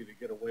in the Navy to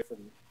get away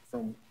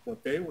from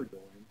what they were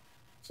doing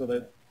so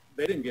that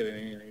they didn't get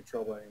in any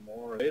trouble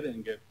anymore, or they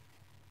didn't get,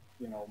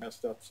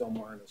 messed up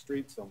somewhere in the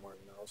street somewhere,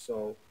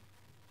 So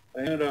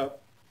I ended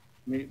up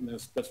meeting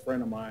this best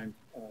friend of mine,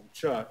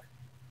 Chuck,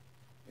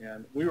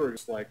 and we were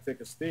just like thick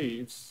as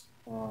thieves.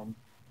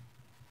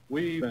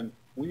 We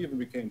even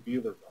became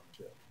dealers on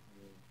ship.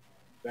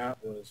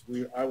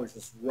 I was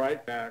just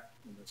right back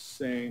in the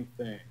same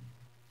thing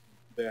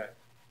that,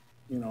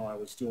 I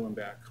was doing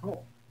back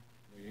home.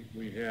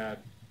 We had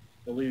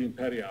the leading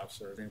petty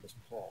officer, his name was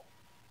Paul.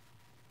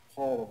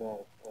 Paul of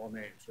all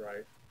names,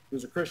 right? He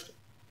was a Christian.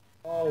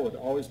 Paul would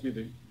always be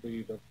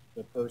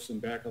the person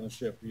back on the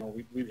ship.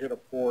 We'd hit a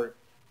port,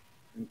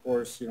 and of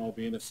course,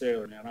 being a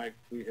sailor, man,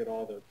 we hit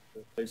all the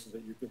places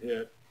that you could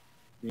hit,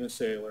 being a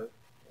sailor.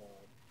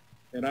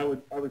 And I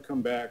would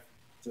come back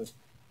just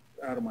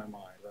out of my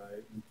mind,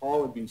 right? And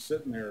Paul would be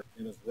sitting there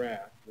in his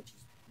rack, which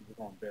is, we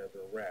call him bed,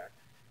 but a rack.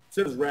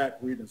 Sit in his rack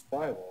reading his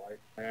Bible.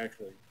 I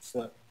actually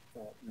slept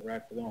in the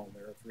rack alone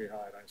there, 3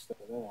 high, and I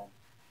slept alone.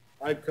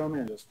 I'd come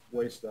in just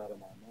wasted out of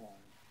my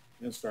mind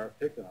and start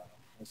picking on him.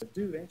 I said,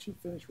 dude, ain't you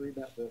finished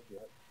reading that book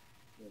yet?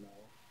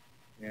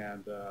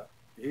 And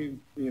he,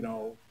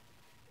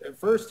 at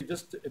first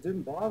it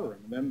didn't bother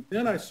him. And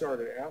then I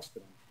started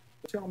asking him,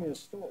 tell me a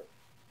story.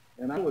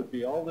 And I would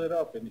be all lit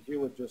up, and he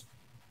would just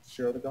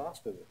share the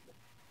gospel with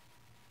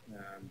me.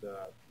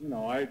 And,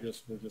 I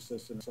just was just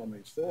listening to so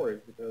many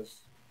stories because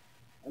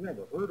I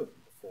never heard of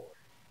them before,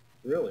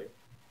 really.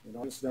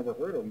 I just never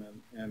heard of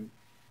them. And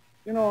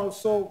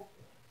so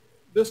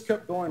this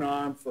kept going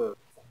on for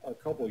a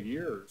couple of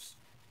years.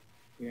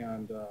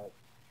 And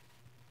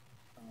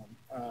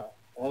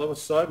all of a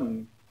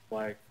sudden,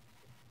 like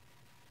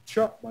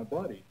Chuck, my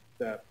buddy,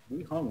 that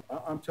we hung,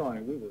 I'm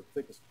telling you,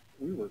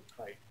 we were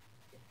tight.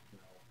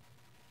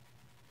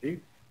 He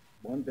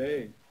one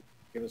day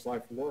gave his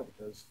life to the Lord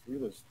because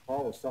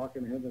Paul was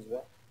talking to him as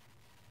well.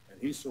 And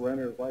he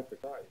surrendered his life to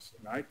Christ.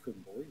 And I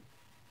couldn't believe it.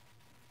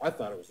 I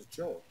thought it was a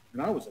joke.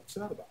 And I was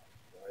upset about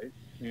it, right?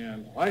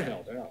 And I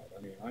held out.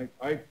 I mean,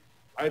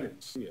 I I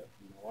didn't see it.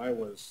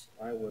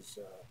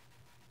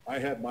 I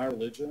had my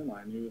religion.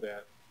 I knew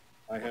that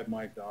I had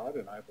my God,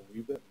 and I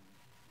believed it.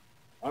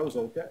 And I was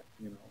okay.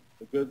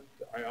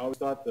 I always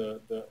thought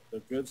the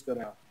good's going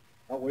to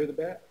outweigh the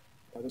bad.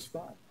 I was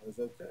fine. I was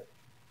okay.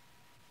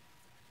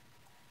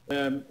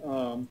 And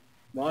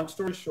long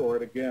story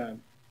short,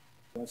 again,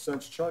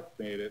 since Chuck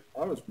made it,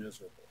 I was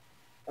miserable.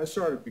 I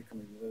started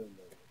becoming really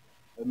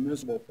miserable, a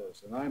miserable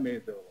person. I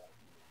made their life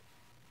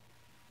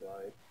miserable,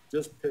 right?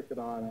 Just picking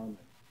on them,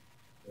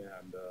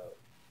 and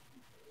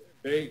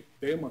they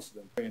must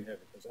have been paying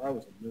heavy because I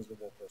was a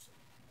miserable person.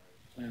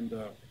 Right? And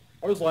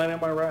I was lying in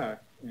my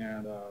rack,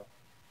 and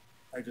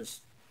I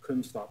just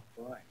couldn't stop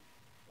crying.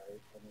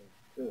 Right? I mean,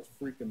 it was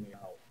freaking me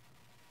out,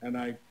 and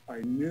I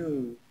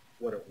knew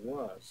what it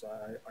was.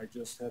 I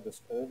just had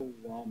this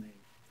overwhelming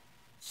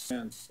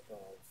sense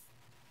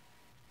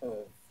of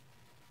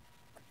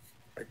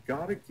I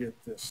gotta get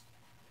this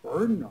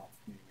burden off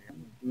me,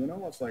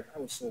 man. It's like I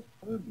was so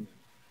burdened.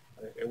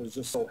 It was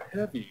just so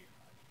heavy,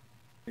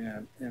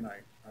 and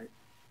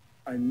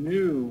I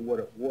knew what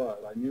it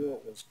was. I knew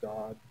it was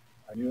God.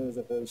 I knew it was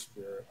the Holy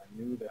Spirit. I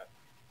knew that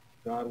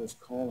God was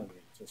calling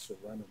me to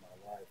surrender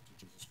my life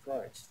to Jesus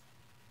Christ,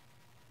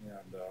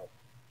 and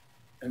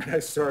I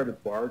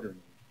started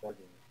bargaining with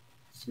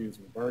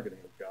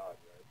God.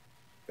 Right?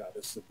 God,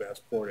 this is the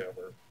best port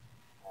ever.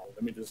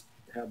 Let me just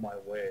have my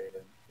way,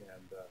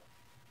 and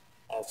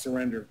I'll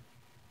surrender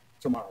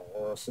tomorrow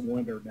or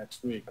surrender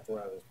next week after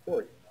I was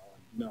port.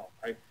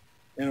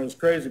 And it was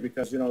crazy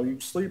because you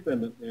sleep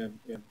in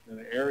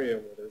an area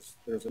where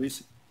there's at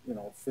least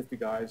 50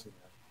 guys in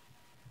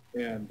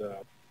there, and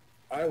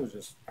I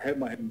had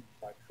my head in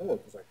my pillow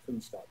because I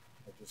couldn't stop.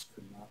 I just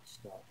could not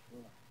stop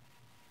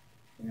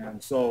crying,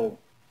 and so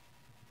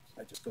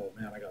I just go,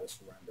 man, I got to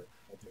surrender.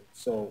 Okay.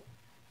 So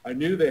I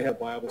knew they had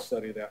Bible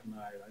study that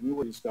night. I knew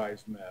where these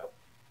guys met,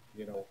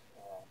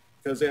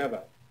 because they have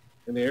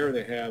in the area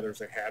they have,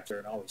 there's a hatch there,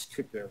 and I always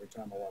kick there every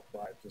time I walk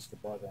by just to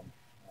bug them.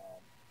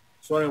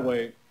 So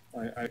anyway,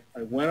 I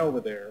went over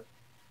there,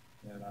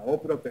 and I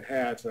opened up the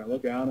hatch, and I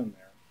look down in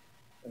there,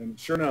 and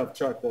sure enough,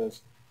 Chuck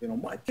goes,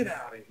 Mike, get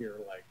out of here,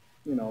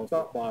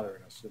 stop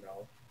bothering us,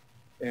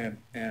 And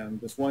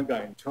this one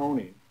guy,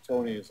 Tony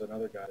is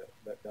another guy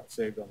that got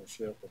saved on the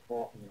ship.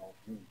 Paul, him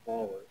and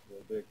Paul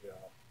were big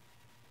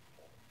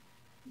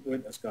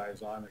witness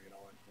guys on it,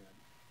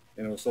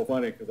 and it was so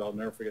funny because I'll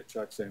never forget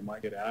Chuck saying,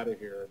 Mike, get out of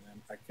here. And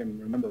then I can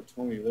remember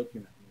Tony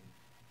looking at me,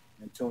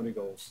 and Tony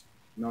goes,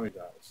 no, he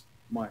does.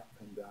 Mike,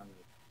 come down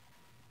here.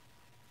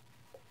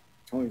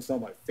 Tony saw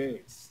my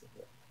face,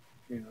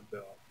 and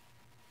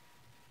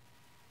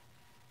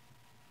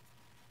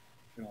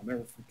I'll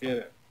never forget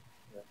it.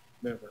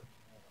 Never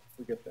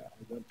forget that.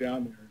 I went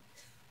down there,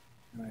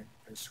 and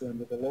I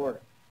surrendered to the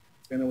Lord,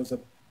 and it was the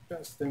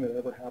best thing that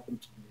ever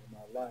happened to me in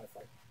my life.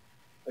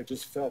 I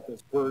just felt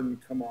this burden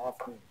come off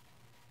me,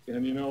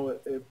 and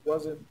it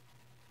wasn't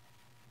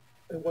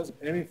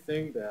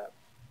anything that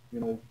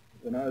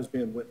when I was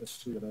being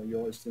witnessed to. You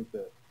always think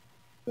that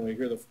you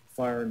hear the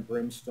fire and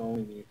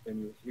brimstone,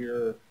 and you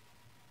hear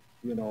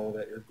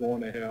that you're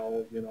going to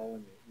hell,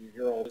 and you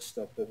hear all this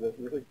stuff. But what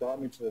really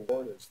brought me to the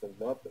Lord is the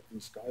love that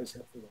these guys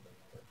have for one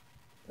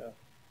another.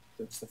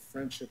 It's the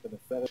friendship and the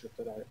fellowship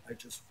that I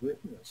just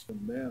witnessed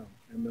from them,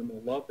 and then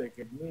the love they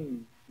gave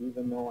me,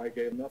 even though I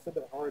gave nothing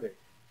but heartache.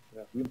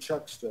 Even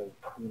Chuck still,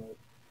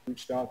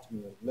 reached out to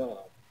me with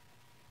love.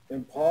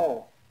 And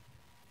Paul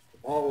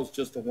was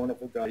just a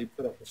wonderful guy. He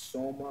put up with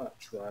so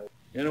much, right?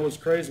 And it was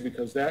crazy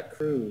because that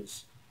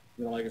cruise,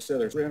 like I said,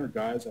 there's 300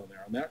 guys on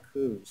there. On that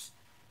cruise,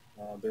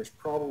 there's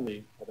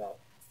probably about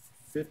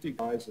 50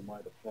 guys in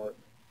my department.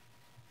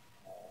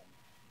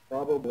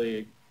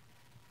 Probably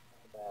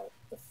about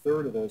a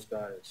third of those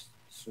guys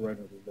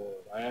surrendered to the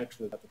Lord. I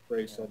actually got to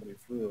pray somebody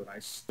through, and I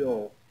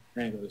still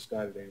hang with this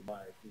guy today,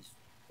 Mike. He's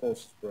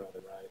closest brother,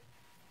 right?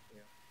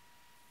 Yeah.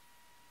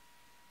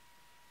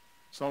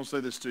 So I'll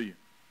say this to you.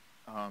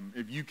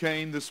 If you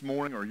came this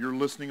morning or you're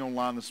listening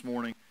online this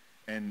morning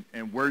and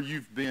where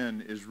you've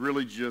been is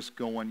really just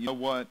going, you know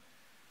what?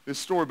 This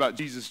story about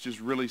Jesus just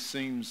really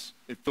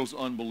it feels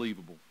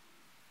unbelievable.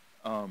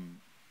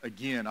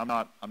 Again, I'm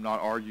not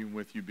arguing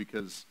with you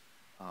because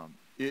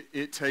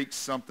it takes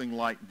something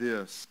like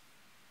this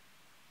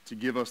to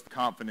give us the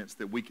confidence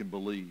that we can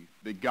believe,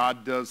 that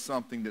God does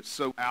something that's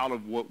so out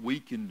of what we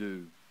can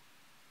do,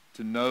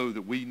 to know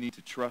that we need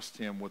to trust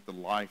him with the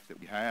life that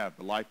we have,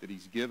 the life that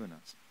he's given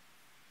us.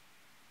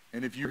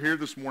 And if you're here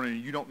this morning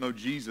and you don't know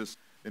Jesus,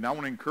 then I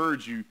want to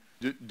encourage you,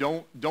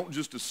 don't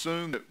just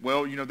assume that,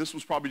 this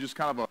was probably just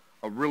kind of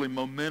a really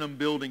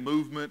momentum-building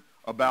movement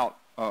about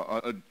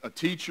a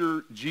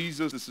teacher,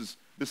 Jesus.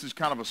 This is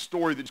kind of a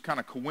story that just kind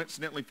of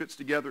coincidentally fits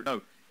together.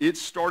 No, it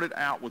started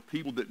out with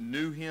people that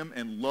knew him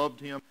and loved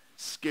him,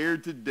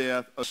 scared to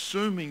death,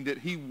 assuming that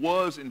he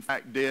was in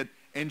fact dead,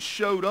 and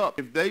showed up.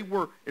 If they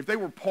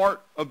were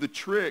part of the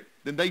trick,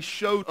 then they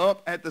showed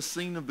up at the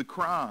scene of the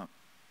crime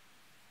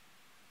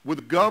with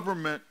a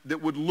government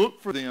that would look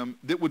for them,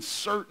 that would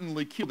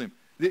certainly kill them.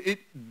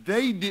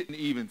 They didn't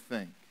even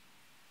think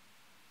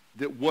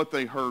that what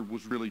they heard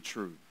was really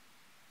true.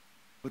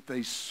 But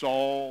they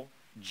saw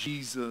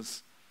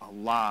Jesus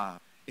alive,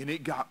 and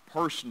it got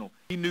personal.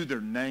 He knew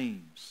their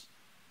names.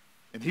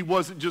 And he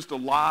wasn't just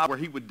alive where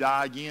he would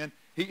die again.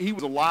 He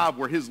was alive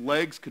where his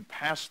legs could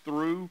pass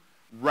through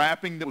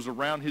wrapping that was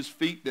around his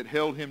feet that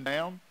held him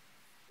down.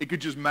 It could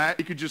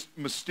just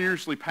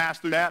mysteriously pass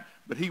through that,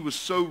 but he was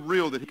so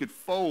real that he could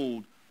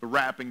fold the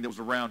wrapping that was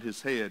around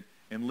his head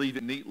and leave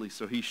it neatly,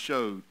 so he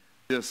showed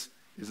this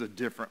is a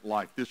different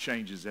life. This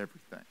changes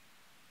everything.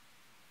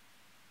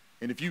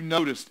 And if you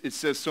noticed, it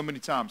says so many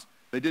times,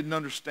 they didn't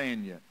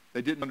understand yet.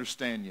 They didn't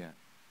understand yet.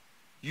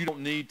 You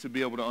don't need to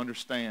be able to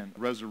understand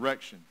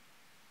resurrection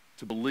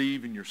to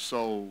believe in your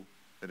soul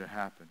that it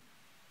happened.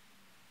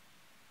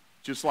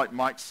 Just like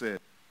Mike said,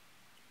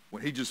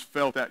 when he just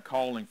felt that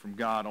calling from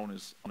God on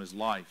his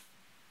life.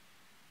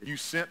 If you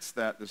sense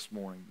that this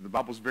morning, the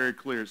Bible's very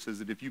clear. It says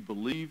that if you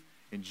believe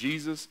in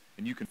Jesus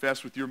and you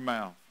confess with your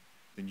mouth,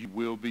 then you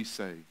will be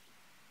saved.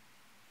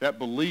 That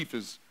belief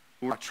is,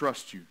 Lord, I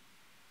trust you.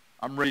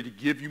 I'm ready to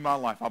give you my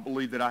life. I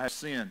believe that I have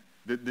sin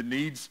that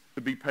needs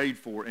to be paid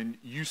for, and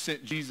you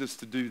sent Jesus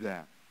to do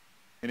that.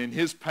 And in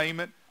his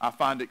payment, I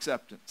find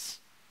acceptance.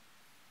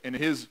 And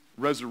in his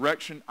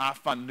resurrection, I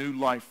find new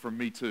life for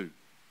me too.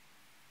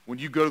 When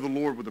you go to the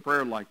Lord with a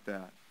prayer like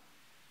that,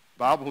 the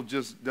Bible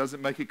just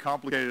doesn't make it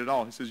complicated at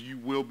all. It says you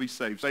will be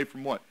saved. Saved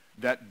from what?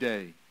 That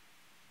day,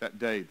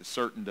 the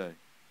certain day.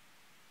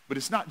 But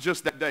it's not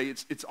just that day.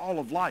 It's all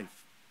of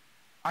life.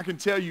 I can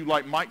tell you,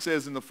 like Mike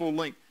says in the full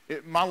length,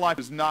 my life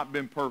has not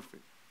been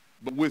perfect.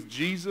 But with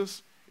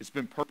Jesus, it's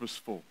been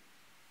purposeful.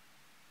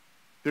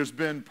 There's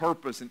been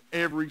purpose in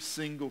every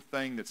single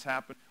thing that's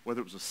happened, whether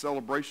it was a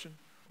celebration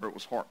or it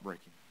was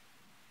heartbreaking.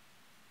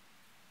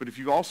 But if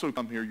you also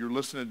come here, you're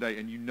listening today,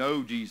 and you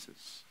know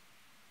Jesus,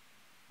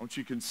 I want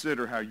you to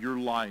consider how your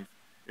life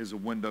is a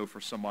window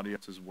for somebody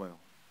else as well.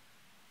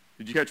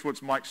 Did you catch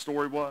what Mike's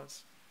story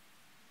was?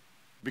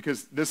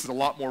 Because this is a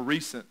lot more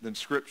recent than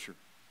Scripture.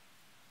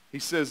 He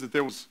says that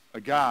there was a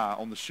guy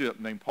on the ship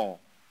named Paul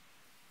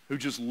who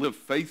just lived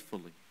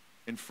faithfully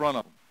in front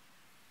of them.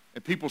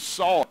 And people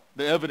saw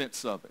the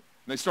evidence of it.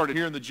 And they started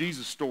hearing the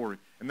Jesus story.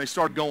 And they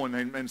started going,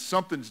 and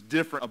something's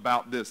different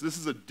about this. This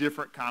is a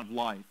different kind of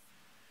life.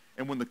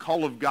 And when the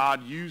call of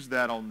God used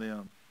that on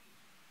them,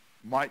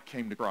 Mike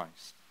came to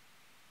Christ.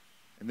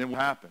 And then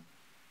what happened?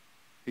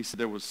 He said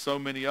there was so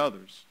many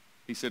others.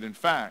 He said, in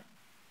fact,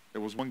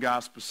 there was one guy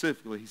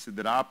specifically, he said,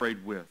 that I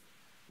prayed with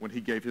when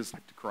he gave his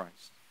life to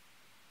Christ.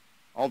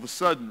 All of a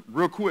sudden,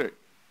 real quick,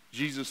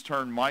 Jesus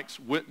turned Mike's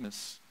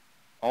witness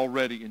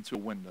already into a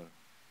window.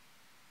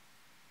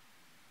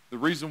 The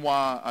reason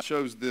why I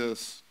chose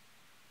this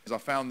is I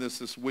found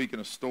this week in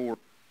a store.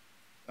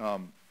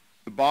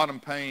 The bottom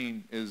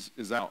pane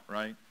is out,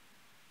 right?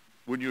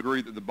 Wouldn't you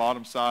agree that the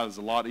bottom side is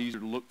a lot easier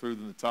to look through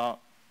than the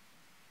top?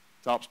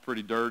 The top's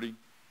pretty dirty.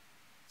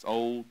 It's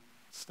old,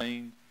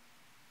 stained.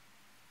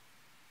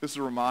 This is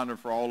a reminder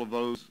for all of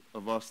those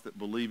of us that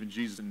believe in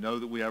Jesus and know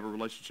that we have a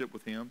relationship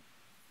with him,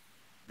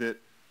 that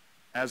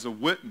as a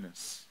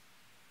witness,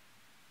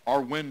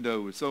 our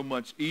window is so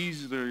much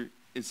easier,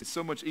 it's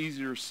so much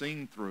easier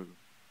seen through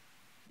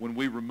when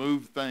we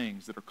remove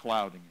things that are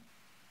clouding it.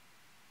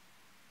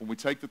 When we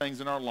take the things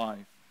in our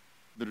life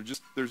that are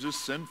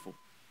just sinful.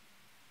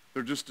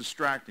 They're just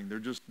distracting.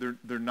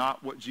 They're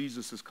not what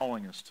Jesus is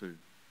calling us to.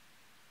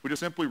 We just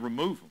simply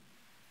remove them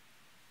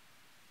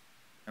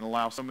and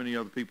allow so many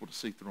other people to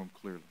see through them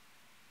clearly.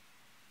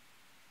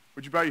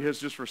 Would you bow your heads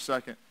just for a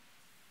second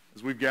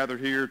as we've gathered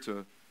here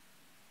to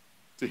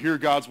hear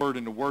God's word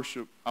and to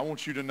worship? I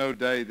want you to know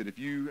today that if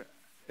you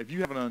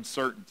have an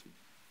uncertainty,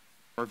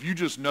 or if you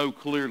just know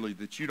clearly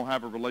that you don't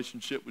have a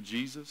relationship with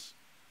Jesus,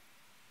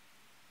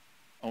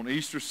 on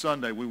Easter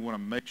Sunday, we want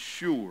to make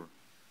sure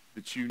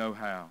that you know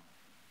how,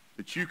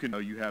 that you can know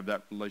you have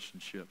that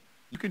relationship.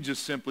 You can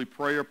just simply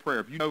pray a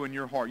prayer. If you know in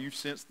your heart, you've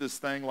sensed this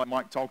thing like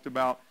Mike talked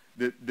about,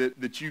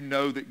 that you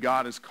know that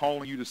God is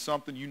calling you to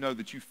something, you know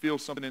that you feel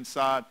something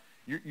inside,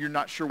 you're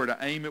not sure where to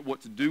aim it,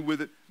 what to do with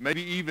it.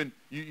 Maybe even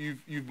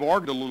you've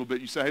bargained a little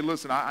bit. You say, hey,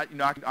 listen, I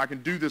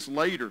can do this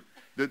later.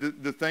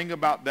 The thing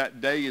about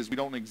that day is we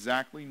don't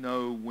exactly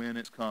know when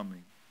it's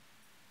coming.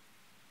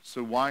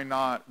 So why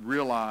not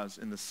realize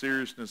in the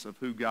seriousness of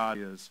who God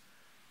is,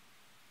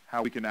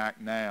 how we can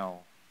act now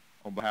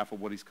on behalf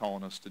of what he's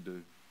calling us to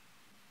do.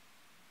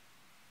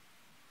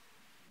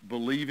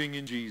 Believing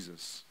in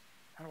Jesus.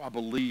 How do I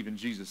believe in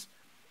Jesus?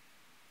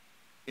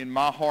 In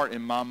my heart,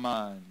 in my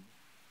mind,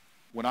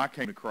 when I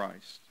came to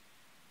Christ,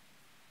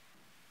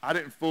 I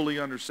didn't fully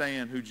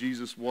understand who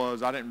Jesus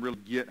was. I didn't really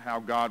get how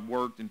God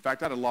worked. In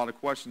fact, I had a lot of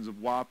questions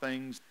of why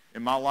things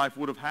in my life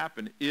would have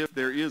happened if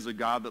there is a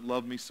God that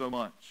loved me so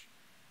much.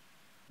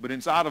 But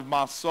inside of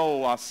my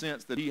soul, I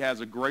sense that he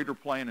has a greater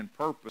plan and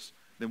purpose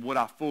than what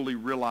I fully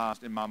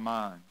realized in my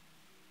mind.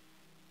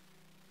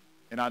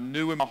 And I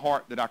knew in my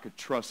heart that I could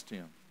trust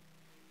him.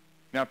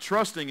 Now,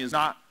 trusting is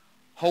not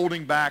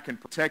holding back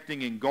and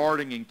protecting and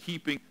guarding and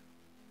keeping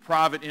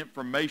private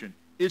information.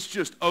 It's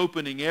just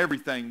opening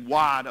everything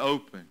wide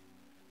open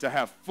to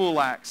have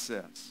full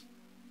access.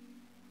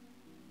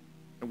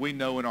 And we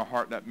know in our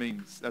heart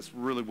that's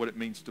really what it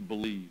means to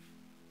believe.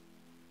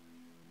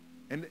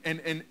 And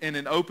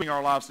in opening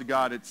our lives to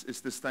God,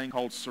 it's this thing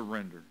called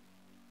surrender.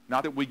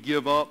 Not that we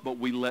give up, but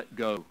we let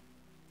go.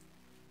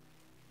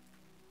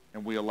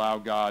 And we allow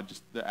God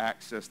just the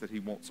access that he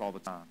wants all the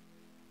time.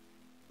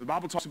 The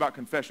Bible talks about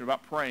confession,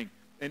 about praying.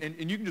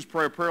 And you can just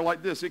pray a prayer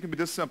like this. It can be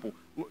this simple.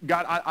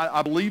 God,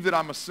 I believe that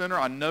I'm a sinner.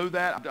 I know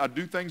that. I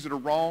do things that are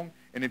wrong.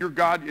 And if you're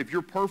God, if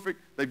you're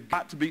perfect, they've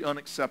got to be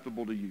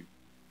unacceptable to you.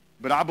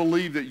 But I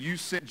believe that you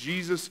sent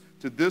Jesus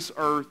to this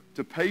earth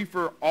to pay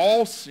for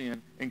all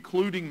sin,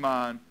 including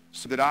mine,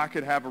 so that I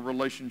could have a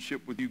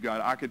relationship with you,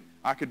 God.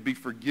 I could be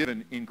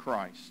forgiven in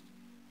Christ.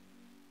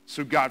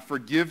 So God,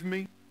 forgive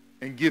me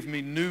and give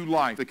me new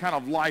life, the kind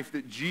of life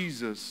that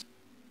Jesus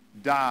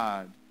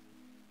died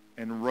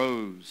and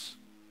rose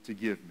to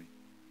give me.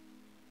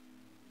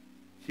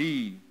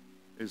 He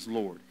is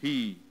Lord.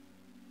 He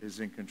is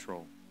in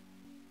control.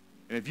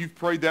 And if you've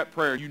prayed that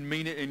prayer, you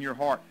mean it in your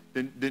heart,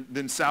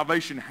 then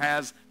salvation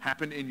has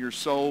happened in your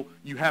soul.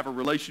 You have a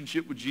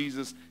relationship with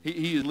Jesus.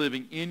 He is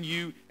living in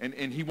you, and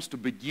he wants to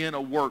begin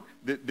a work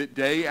that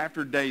day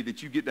after day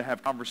that you get to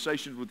have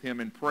conversations with him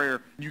in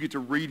prayer. You get to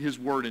read his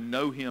word and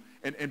know him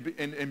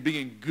and be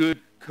in good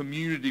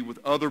community with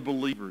other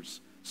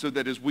believers so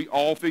that as we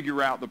all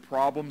figure out the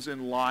problems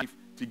in life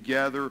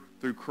together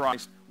through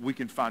Christ, we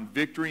can find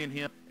victory in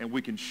him and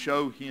we can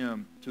show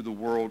him to the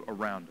world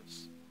around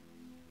us.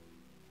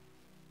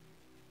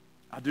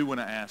 I do want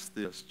to ask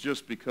this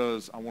just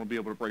because I want to be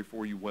able to pray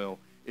for you well.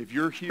 If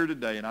you're here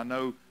today, and I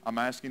know I'm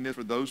asking this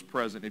for those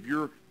present, if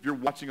you're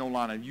watching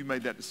online and you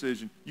made that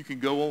decision, you can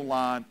go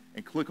online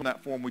and click on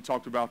that form. We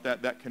talked about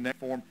that connect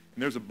form,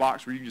 and there's a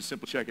box where you can just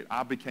simply check it.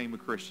 I became a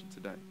Christian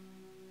today.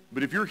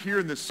 But if you're here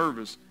in this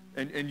service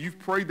and you've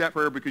prayed that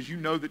prayer because you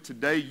know that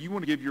today you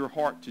want to give your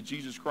heart to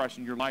Jesus Christ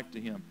and your life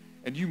to him,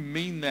 and you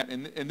mean that,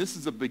 and this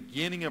is a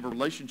beginning of a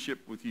relationship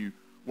with you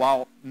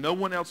while no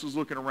one else is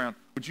looking around,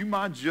 would you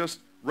mind just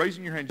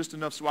raising your hand just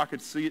enough so I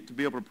could see it to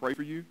be able to pray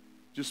for you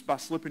just by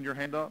slipping your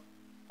hand up?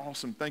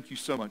 Awesome. Thank you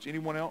so much.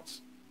 Anyone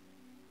else?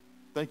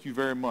 Thank you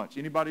very much.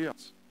 Anybody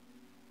else?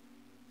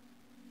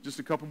 Just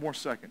a couple more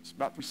seconds.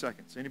 About 3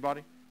 seconds.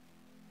 Anybody?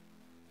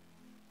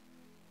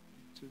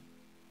 2.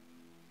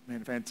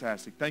 Man,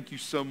 fantastic. Thank you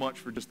so much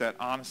for just that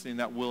honesty and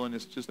that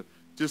willingness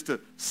just to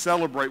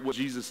celebrate what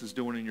Jesus is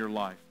doing in your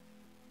life.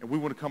 And we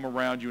want to come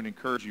around you and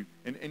encourage you.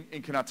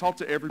 And can I talk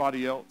to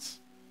everybody else?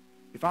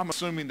 If I'm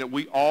assuming that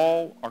we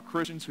all are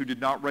Christians who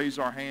did not raise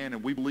our hand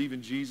and we believe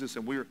in Jesus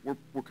and we're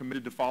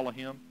committed to follow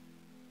him,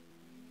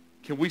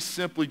 can we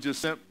simply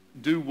just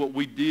do what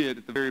we did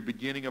at the very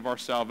beginning of our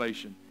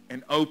salvation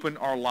and open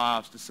our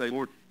lives to say,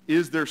 Lord,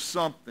 is there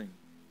something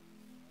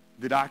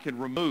that I can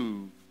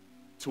remove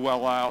to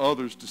allow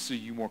others to see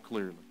you more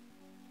clearly?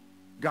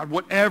 God,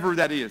 whatever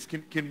that is,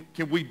 can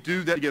we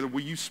do that together?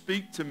 Will you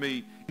speak to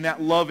me in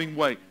that loving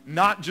way?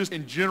 Not just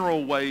in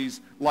general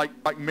ways like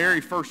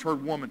Mary first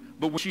heard woman,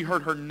 but when she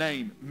heard her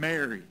name,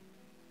 Mary.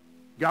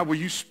 God, will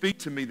you speak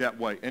to me that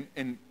way?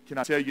 And can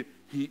I tell you,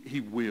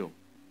 he will.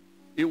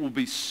 It will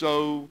be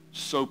so,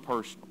 so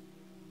personal.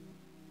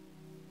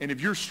 And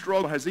if your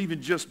struggle has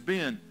even just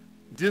been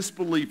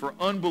disbelief or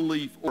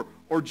unbelief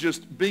or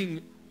just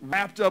being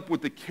wrapped up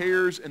with the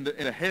cares and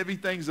the heavy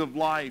things of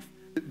life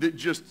that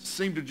just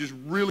seem to just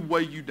really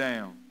weigh you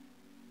down,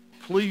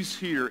 please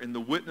hear in the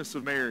witness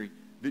of Mary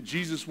that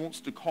Jesus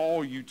wants to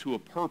call you to a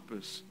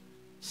purpose,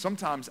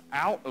 sometimes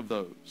out of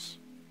those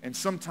and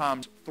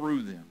sometimes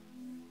through them.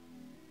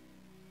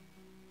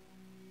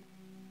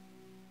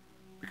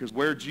 Because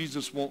where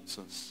Jesus wants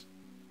us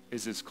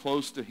is as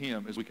close to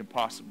him as we can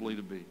possibly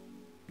to be,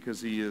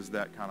 because he is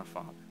that kind of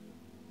Father.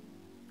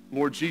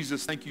 Lord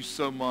Jesus, thank you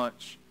so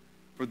much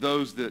for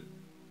those that,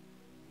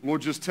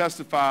 Lord, just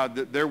testified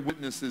that their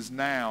witness is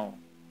now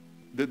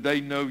that they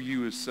know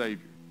you as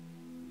Savior.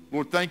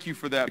 Lord, thank you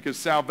for that, because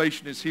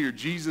salvation is here.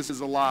 Jesus is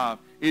alive.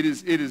 It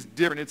is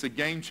different. It's a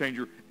game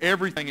changer.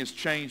 Everything has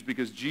changed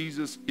because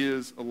Jesus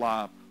is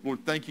alive.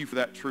 Lord, thank you for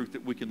that truth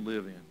that we can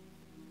live in.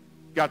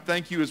 God,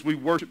 thank you as we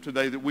worship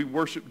today that we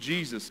worship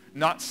Jesus,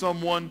 not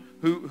someone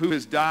who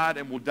has died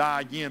and will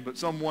die again, but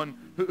someone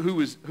who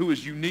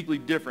is uniquely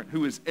different,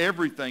 who is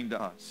everything to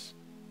us.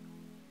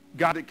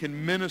 God, that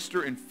can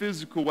minister in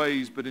physical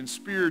ways, but in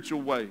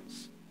spiritual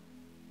ways.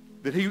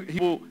 That he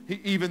will,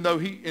 even though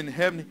he in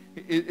heaven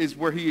is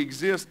where he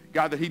exists,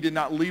 God, that he did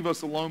not leave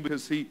us alone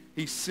because he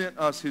sent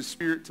us his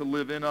Spirit to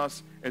live in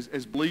us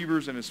as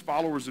believers and as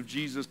followers of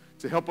Jesus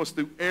to help us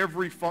through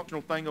every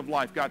functional thing of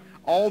life. God,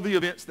 all the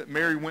events that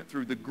Mary went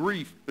through, the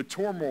grief, the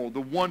turmoil,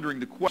 the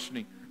wondering, the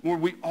questioning, Lord,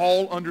 we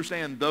all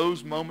understand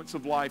those moments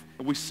of life,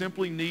 and we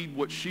simply need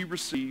what she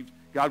received,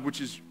 God,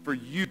 which is for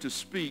you to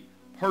speak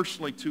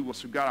personally to us.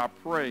 So God, I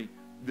pray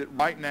that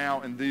right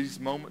now in these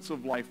moments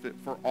of life, that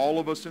for all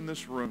of us in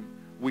this room,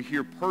 we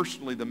hear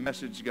personally the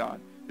message, God,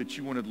 that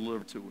you want to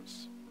deliver to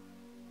us.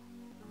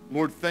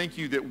 Lord, thank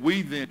you that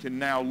we then can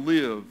now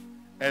live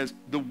as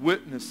the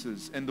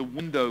witnesses and the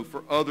window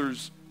for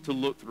others to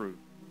look through.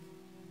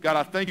 God,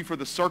 I thank you for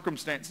the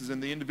circumstances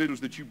and the individuals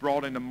that you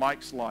brought into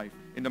Mike's life,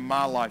 into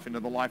my life,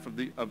 into the life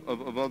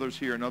of others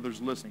here and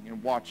others listening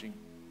and watching.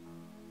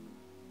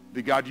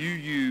 That, God, you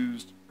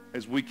used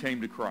as we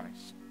came to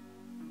Christ.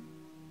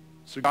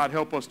 So, God,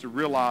 help us to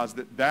realize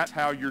that that's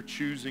how you're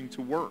choosing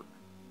to work.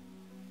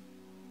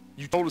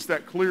 You told us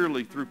that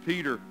clearly through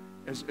Peter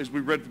as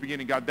we read at the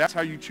beginning. God, that's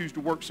how you choose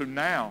to work. So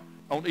now,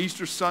 on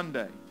Easter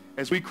Sunday,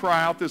 as we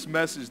cry out this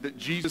message that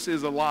Jesus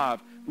is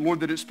alive,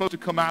 Lord, that it's supposed to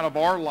come out of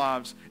our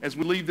lives as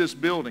we leave this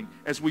building,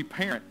 as we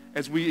parent,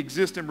 as we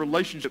exist in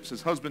relationships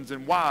as husbands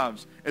and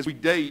wives, as we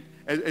date,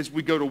 as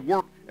we go to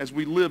work, as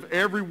we live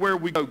everywhere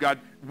we go. God,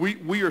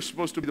 we are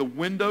supposed to be the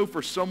window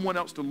for someone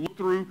else to look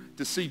through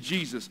to see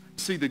Jesus,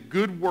 see the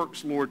good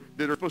works, Lord,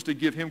 that are supposed to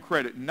give him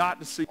credit, not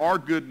to see our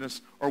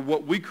goodness or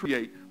what we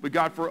create, but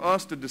God, for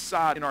us to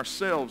decide in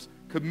ourselves,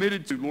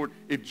 committed to, Lord,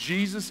 if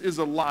Jesus is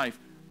alive,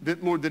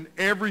 that, Lord, then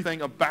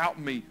everything about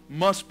me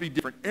must be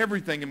different.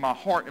 Everything in my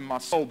heart and my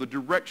soul, the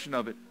direction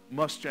of it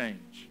must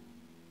change.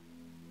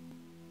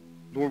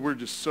 Lord, we're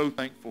just so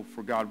thankful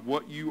for, God,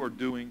 what you are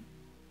doing,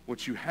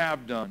 what you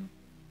have done,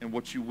 and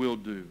what you will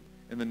do.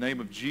 In the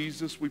name of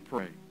Jesus, we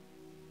pray.